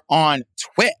 they are on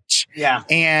Twitch. Yeah.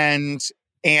 And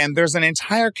there's an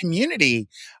entire community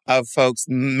of folks.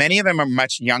 Many of them are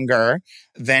much younger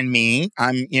than me.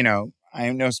 I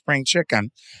am no spring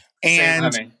chicken.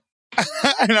 And,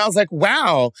 and I was like,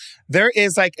 wow, there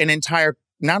is like an entire,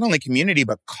 not only community,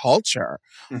 but culture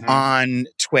on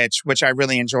Twitch, which I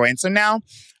really enjoy. And so now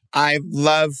I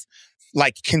love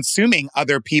like consuming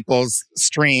other people's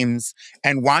streams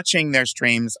and watching their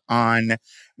streams on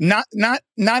not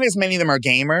as many of them are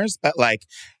gamers, but like,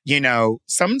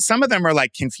 some of them are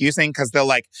like confusing because they'll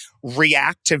like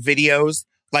react to videos,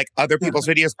 like other people's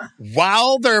videos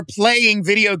while they're playing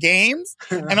video games.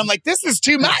 And I'm like, this is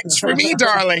too much for me,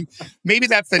 darling. Maybe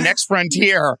that's the next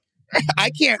frontier.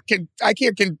 I can't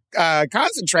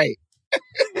concentrate.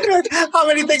 How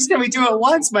many things can we do at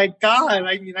once? My God.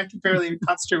 I mean, I can barely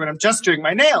concentrate when I'm just doing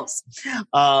my nails.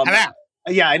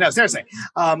 Yeah, I know. Seriously.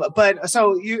 But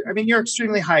so you're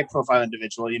extremely high profile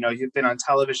individual. You've been on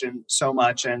television so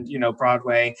much and,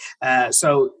 Broadway.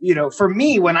 So, for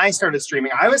me, when I started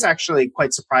streaming, I was actually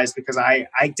quite surprised because I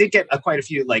did get quite a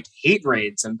few like hate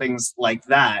raids and things like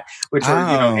that, which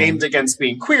were, aimed against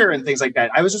being queer and things like that.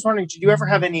 I was just wondering, did you ever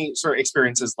have any sort of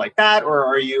experiences like that? Or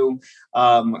are you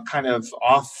kind of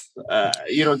off,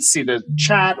 you don't see the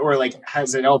chat or like,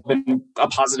 has it all been a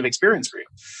positive experience for you?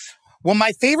 Well,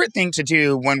 my favorite thing to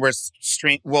do when we're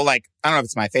I don't know if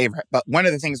it's my favorite, but one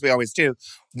of the things we always do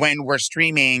when we're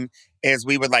streaming is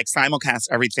we would like simulcast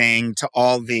everything to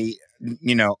all the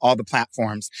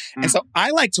platforms. And so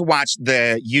I like to watch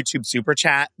the YouTube super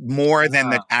chat more than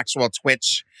the actual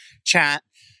Twitch chat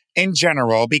in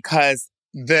general, because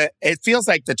it feels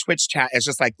like the Twitch chat is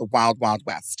just like the wild, wild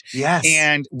west. Yes.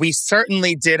 And we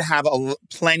certainly did have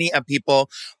plenty of people,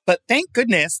 but thank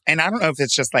goodness. And I don't know if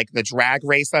it's just like the drag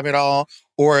race of it all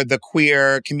or the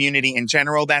queer community in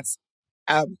general that's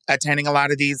attending a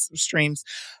lot of these streams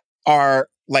are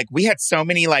like, we had so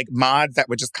many like mods that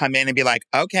would just come in and be like,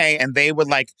 okay. And they would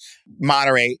like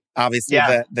moderate obviously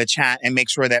the chat and make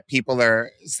sure that people are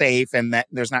safe and that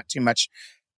there's not too much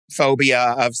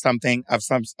phobia of something of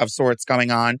sorts going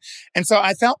on. And so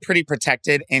I felt pretty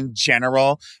protected in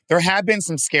general. There have been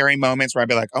some scary moments where I'd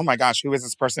be like, oh my gosh, who is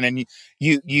this person? And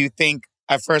you think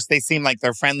at first they seem like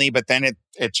they're friendly, but then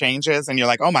it changes and you're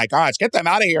like, oh my gosh, get them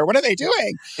out of here. What are they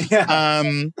doing? Yeah.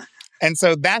 And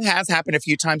so that has happened a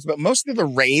few times, but most of the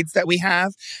raids that we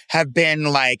have been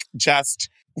like just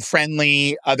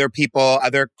friendly other people,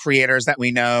 other creators that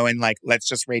we know, and like, let's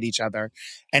just rate each other.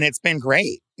 And it's been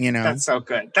great, you know? That's so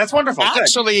good. That's wonderful.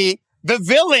 Actually, the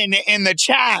villain in the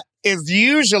chat is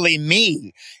usually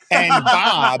me and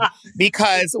Bob,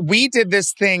 because we did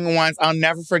this thing once, I'll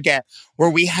never forget, where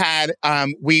we had,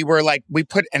 we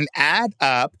put an ad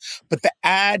up, but the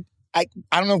ad, I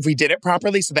don't know if we did it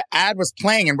properly. So the ad was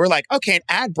playing and we're like, okay, an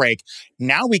ad break.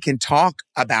 Now we can talk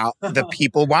about the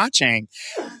people watching.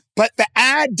 But the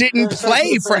ad didn't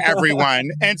play for everyone.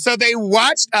 And so they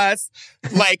watched us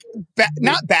like,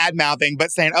 not bad mouthing,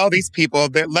 but saying, oh, these people,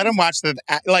 let them watch the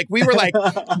ad. Like we were like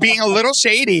being a little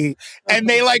shady and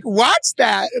they like watched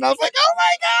that. And I was like, oh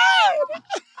my God.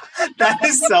 That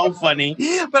is so funny.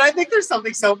 But I think there's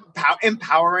something so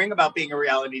empowering about being a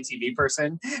reality TV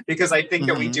person, because I think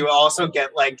that we do also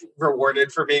get like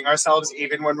rewarded for being ourselves,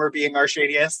 even when we're being our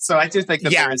shadiest. So I just think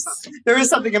that there is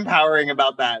something empowering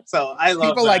about that. So I love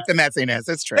people like the messiness.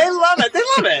 It's true. They love it. They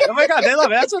love it. Oh my God, they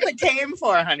love it. That's what they came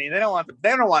for, honey. They don't want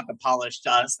the polished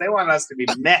us. They want us to be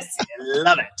messy. I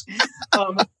love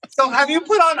it. So have you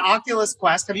put on Oculus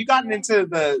Quest? Have you gotten into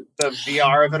the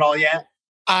VR of it all yet?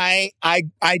 I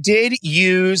did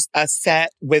use a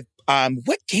set with,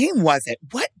 what game was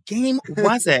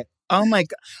it? Oh my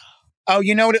God. Oh,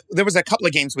 you know, there was a couple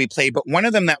of games we played, but one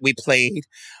of them that we played,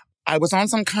 I was on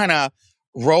some kind of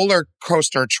roller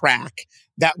coaster track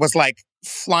that was like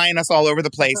flying us all over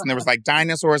the place. And there was like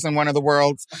dinosaurs in one of the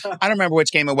worlds. I don't remember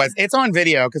which game it was. It's on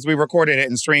video because we recorded it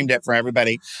and streamed it for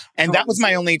everybody. And that was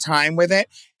my only time with it.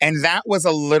 And that was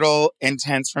a little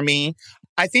intense for me.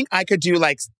 I think I could do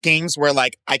like games where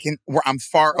I'm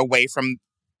far away from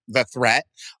the threat.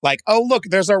 Like, oh, look,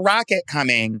 there's a rocket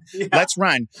coming. Yeah. Let's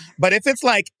run. But if it's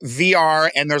like VR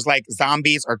and there's like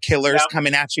zombies or killers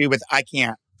coming at you I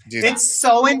can't do that. It's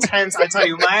so intense. I tell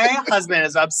you, my husband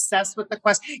is obsessed with the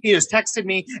Quest. He just texted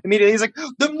me immediately. He's like,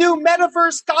 the new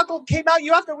metaverse goggle came out.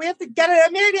 We have to get it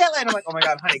immediately. And I'm like, oh my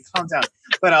God, honey, calm down.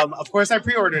 But of course I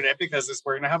pre-ordered it because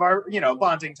we're going to have our,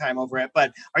 bonding time over it.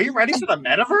 But are you ready for the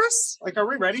metaverse? Like, are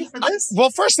we ready for this? Well,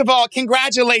 first of all,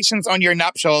 congratulations on your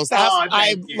nuptials.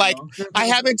 Thank you. I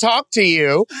haven't talked to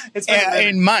you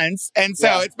in months. And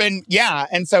so it's been,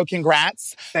 and so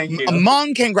congrats. Thank you.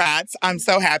 Among congrats. I'm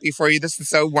so happy for you. This is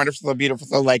so wonderful, so beautiful.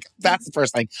 So like, that's the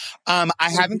first thing. I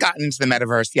haven't gotten into the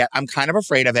metaverse yet. I'm kind of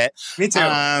afraid of it. Me too.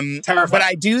 Terrified. But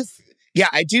I do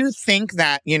think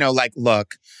that, look,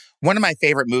 one of my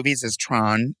favorite movies is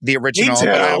Tron, the original, but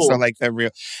I also like the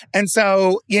real. And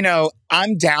so,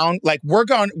 I'm down. Like we're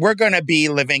going to be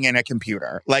living in a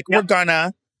computer. Like we're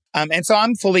gonna, and so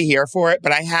I'm fully here for it,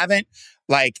 but I haven't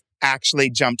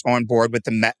actually jumped on board with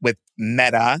with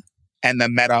Meta and the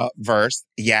metaverse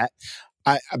yet.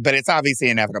 But it's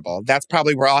obviously inevitable. That's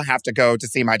probably where I'll have to go to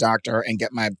see my doctor and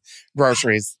get my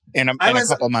groceries in a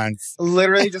couple months.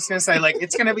 Literally just going to say,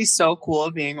 it's going to be so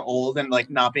cool being old and,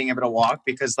 not being able to walk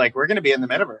because, we're going to be in the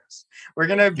metaverse. We're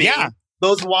going to be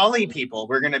those WALL-E people.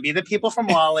 We're going to be the people from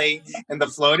WALL-E in the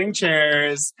floating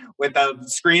chairs with a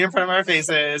screen in front of our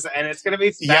faces. And it's going to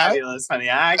be fabulous, honey.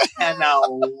 I cannot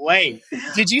wait.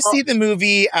 Did you see the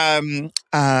movie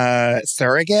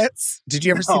Surrogates? Did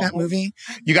you ever see that movie?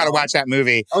 You got to watch that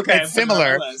movie. Okay. It's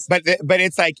similar, but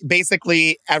it's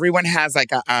basically everyone has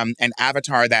an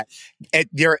avatar that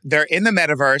they're in the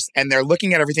metaverse and they're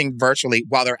looking at everything virtually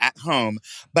while they're at home.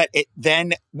 But it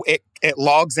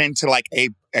logs into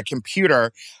a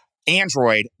computer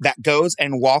android that goes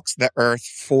and walks the earth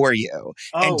for you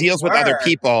and deals with other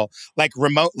people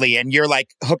remotely, and you're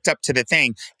hooked up to the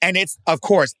thing. And it's, of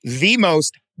course, the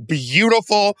most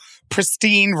beautiful,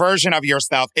 pristine version of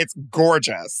yourself. It's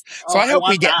gorgeous. So I hope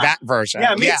we get that version.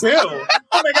 Yeah, me too. Oh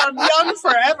my God, young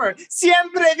forever.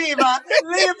 Siempre viva.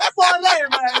 Live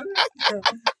forever.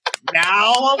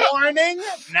 Now a warning.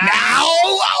 Now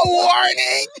a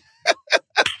warning.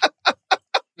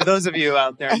 For those of you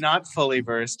out there not fully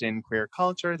versed in queer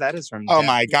culture, that is from Oh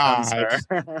my God.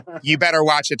 You better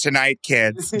watch it tonight,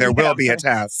 kids. There will be a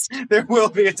test. There will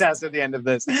be a test at the end of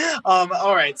this.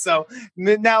 All right. So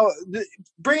now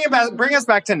bring us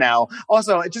back to now.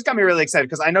 Also, it just got me really excited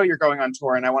because I know you're going on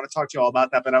tour and I want to talk to you all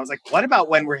about that. But I was like, what about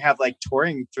when we have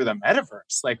touring through the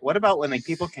metaverse? What about when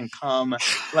people can come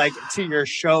to your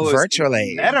shows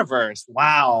virtually? Metaverse.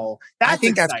 Wow. I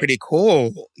think that's pretty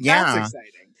cool. Yeah. That's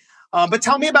exciting. But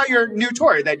tell me about your new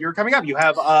tour that you're coming up. You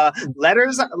have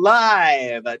Letters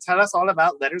Live. Tell us all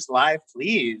about Letters Live,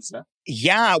 please.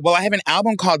 Yeah, well, I have an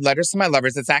album called Letters to My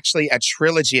Lovers. It's actually a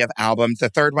trilogy of albums. The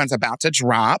third one's about to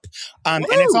drop. And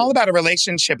it's all about a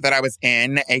relationship that I was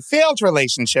in, a failed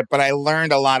relationship, but I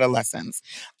learned a lot of lessons.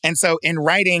 And so in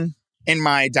writing in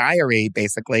my diary,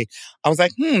 basically. I was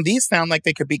like, these sound like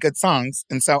they could be good songs.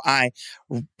 And so I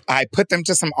put them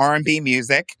to some R&B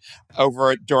music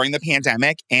over during the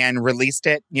pandemic and released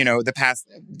it. You know,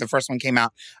 the first one came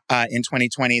out in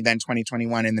 2020, then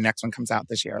 2021, and the next one comes out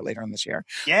later on this year.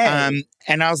 Yeah.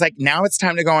 And I was like, now it's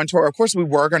time to go on tour. Of course, we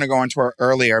were going to go on tour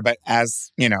earlier, but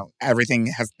as you know, everything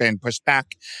has been pushed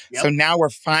back. Yep. So now we're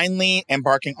finally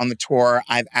embarking on the tour.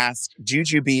 I've asked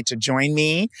Jujubee to join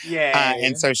me. Yeah.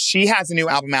 And so she has a new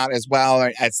album out as well,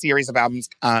 a series of albums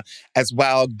as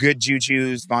well. Good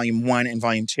Juju's Volume 1 and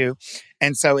Volume 2.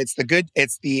 And so it's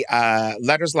the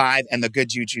Letters Live and the Good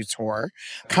Juju tour,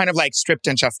 kind of like Stripped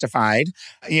and Justified,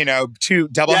 you know, two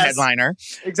double headliner.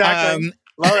 Exactly.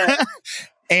 Love it.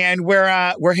 And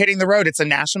we're hitting the road. It's a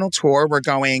national tour. We're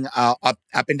going up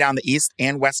and down the East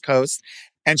and West Coast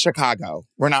and Chicago.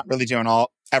 We're not really doing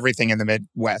everything in the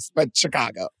Midwest, but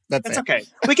Chicago. That's it. Okay.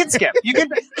 We can skip. You can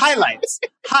highlights,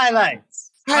 darling.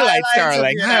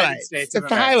 Highlights. It's the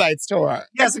highlights tour.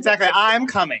 Yes, exactly. I'm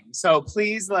coming. So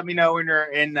please let me know when you're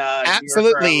in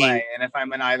absolutely. New York or LA. And if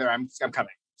I'm in either, I'm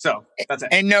coming. So that's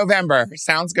it. In November.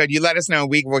 Sounds good. You let us know.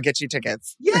 We will get you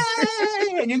tickets. Yay!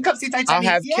 And you can come see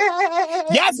Titanic.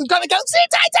 Yes, I'm going to go see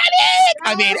Titanic.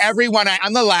 I mean, everyone.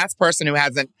 I'm the last person who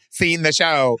hasn't seen the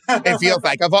show. It feels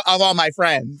like of all my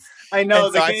friends. I know.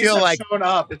 And so I feel like shown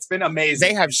up. It's been amazing.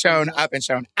 They have shown up and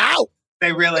shown out.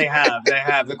 They really have. They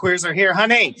have. The queers are here,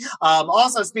 honey.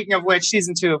 Also, speaking of which,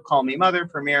 season 2 of Call Me Mother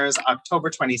premieres October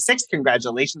 26th.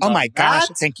 Congratulations. Oh my gosh.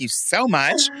 Thank you so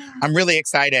much. I'm really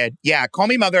excited. Yeah. Call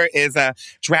Me Mother is a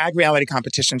drag reality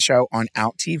competition show on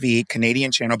Out TV,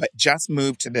 Canadian channel, but just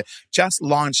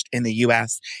launched in the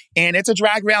US. And it's a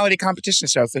drag reality competition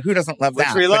show. So who doesn't love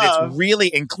that? But it's really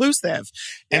inclusive.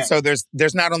 And so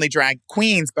there's not only drag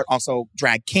queens, but also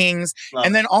drag kings.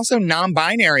 And then also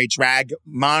non-binary drag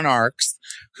monarchs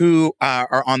who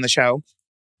are on the show.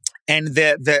 And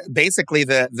basically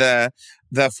the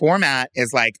format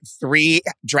is like 3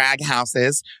 drag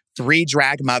houses, 3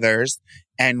 drag mothers,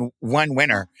 and 1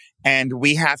 winner. And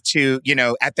we have to, you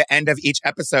know, at the end of each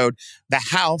episode, the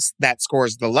house that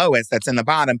scores the lowest, that's in the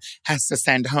bottom, has to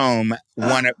send home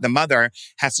the mother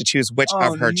has to choose which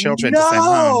of her children to send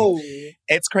home.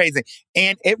 It's crazy.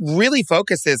 And it really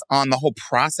focuses on the whole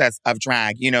process of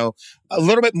drag, you know, a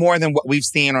little bit more than what we've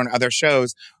seen on other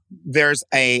shows. There's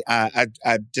a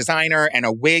designer and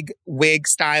a wig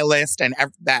stylist and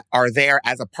that are there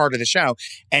as a part of the show.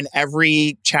 And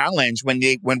every challenge, when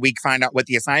we find out what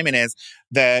the assignment is,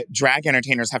 the drag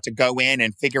entertainers have to go in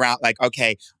and figure out like,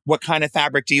 okay, what kind of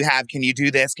fabric do you have? Can you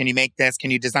do this? Can you make this?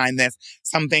 Can you design this?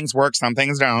 Some things work, some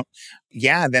things don't.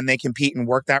 Yeah, then they compete and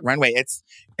work that runway. It's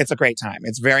a great time.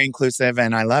 It's very inclusive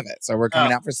and I love it. So we're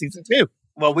coming out for season 2.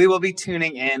 Well, we will be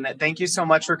tuning in. Thank you so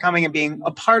much for coming and being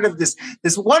a part of this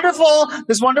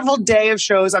wonderful day of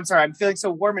shows. I'm sorry, I'm feeling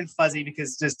so warm and fuzzy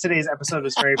because just today's episode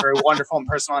was very, very wonderful and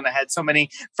personal. And I had so many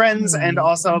friends and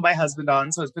also my husband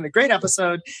on. So it's been a great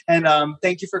episode. And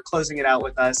thank you for closing it out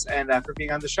with us and for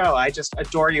being on the show. I just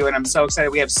adore you. And I'm so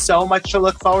excited. We have so much to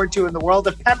look forward to in the world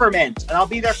of Peppermint. And I'll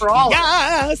be there for all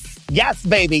of it. Yes,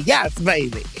 baby. Yes,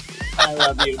 baby. I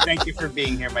love you. Thank you for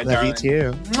being here, my darling. Love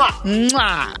you too. Mwah.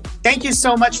 Mwah. Thank you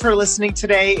so much for listening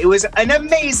today. It was an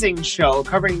amazing show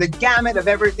covering the gamut of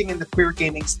everything in the queer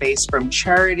gaming space, from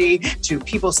charity to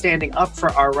people standing up for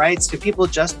our rights to people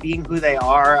just being who they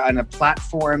are on a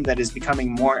platform that is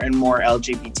becoming more and more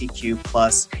LGBTQ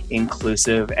plus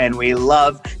inclusive. And we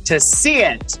love to see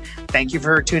it. Thank you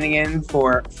for tuning in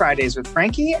for Fridays with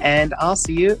Frankie, and I'll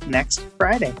see you next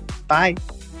Friday. Bye.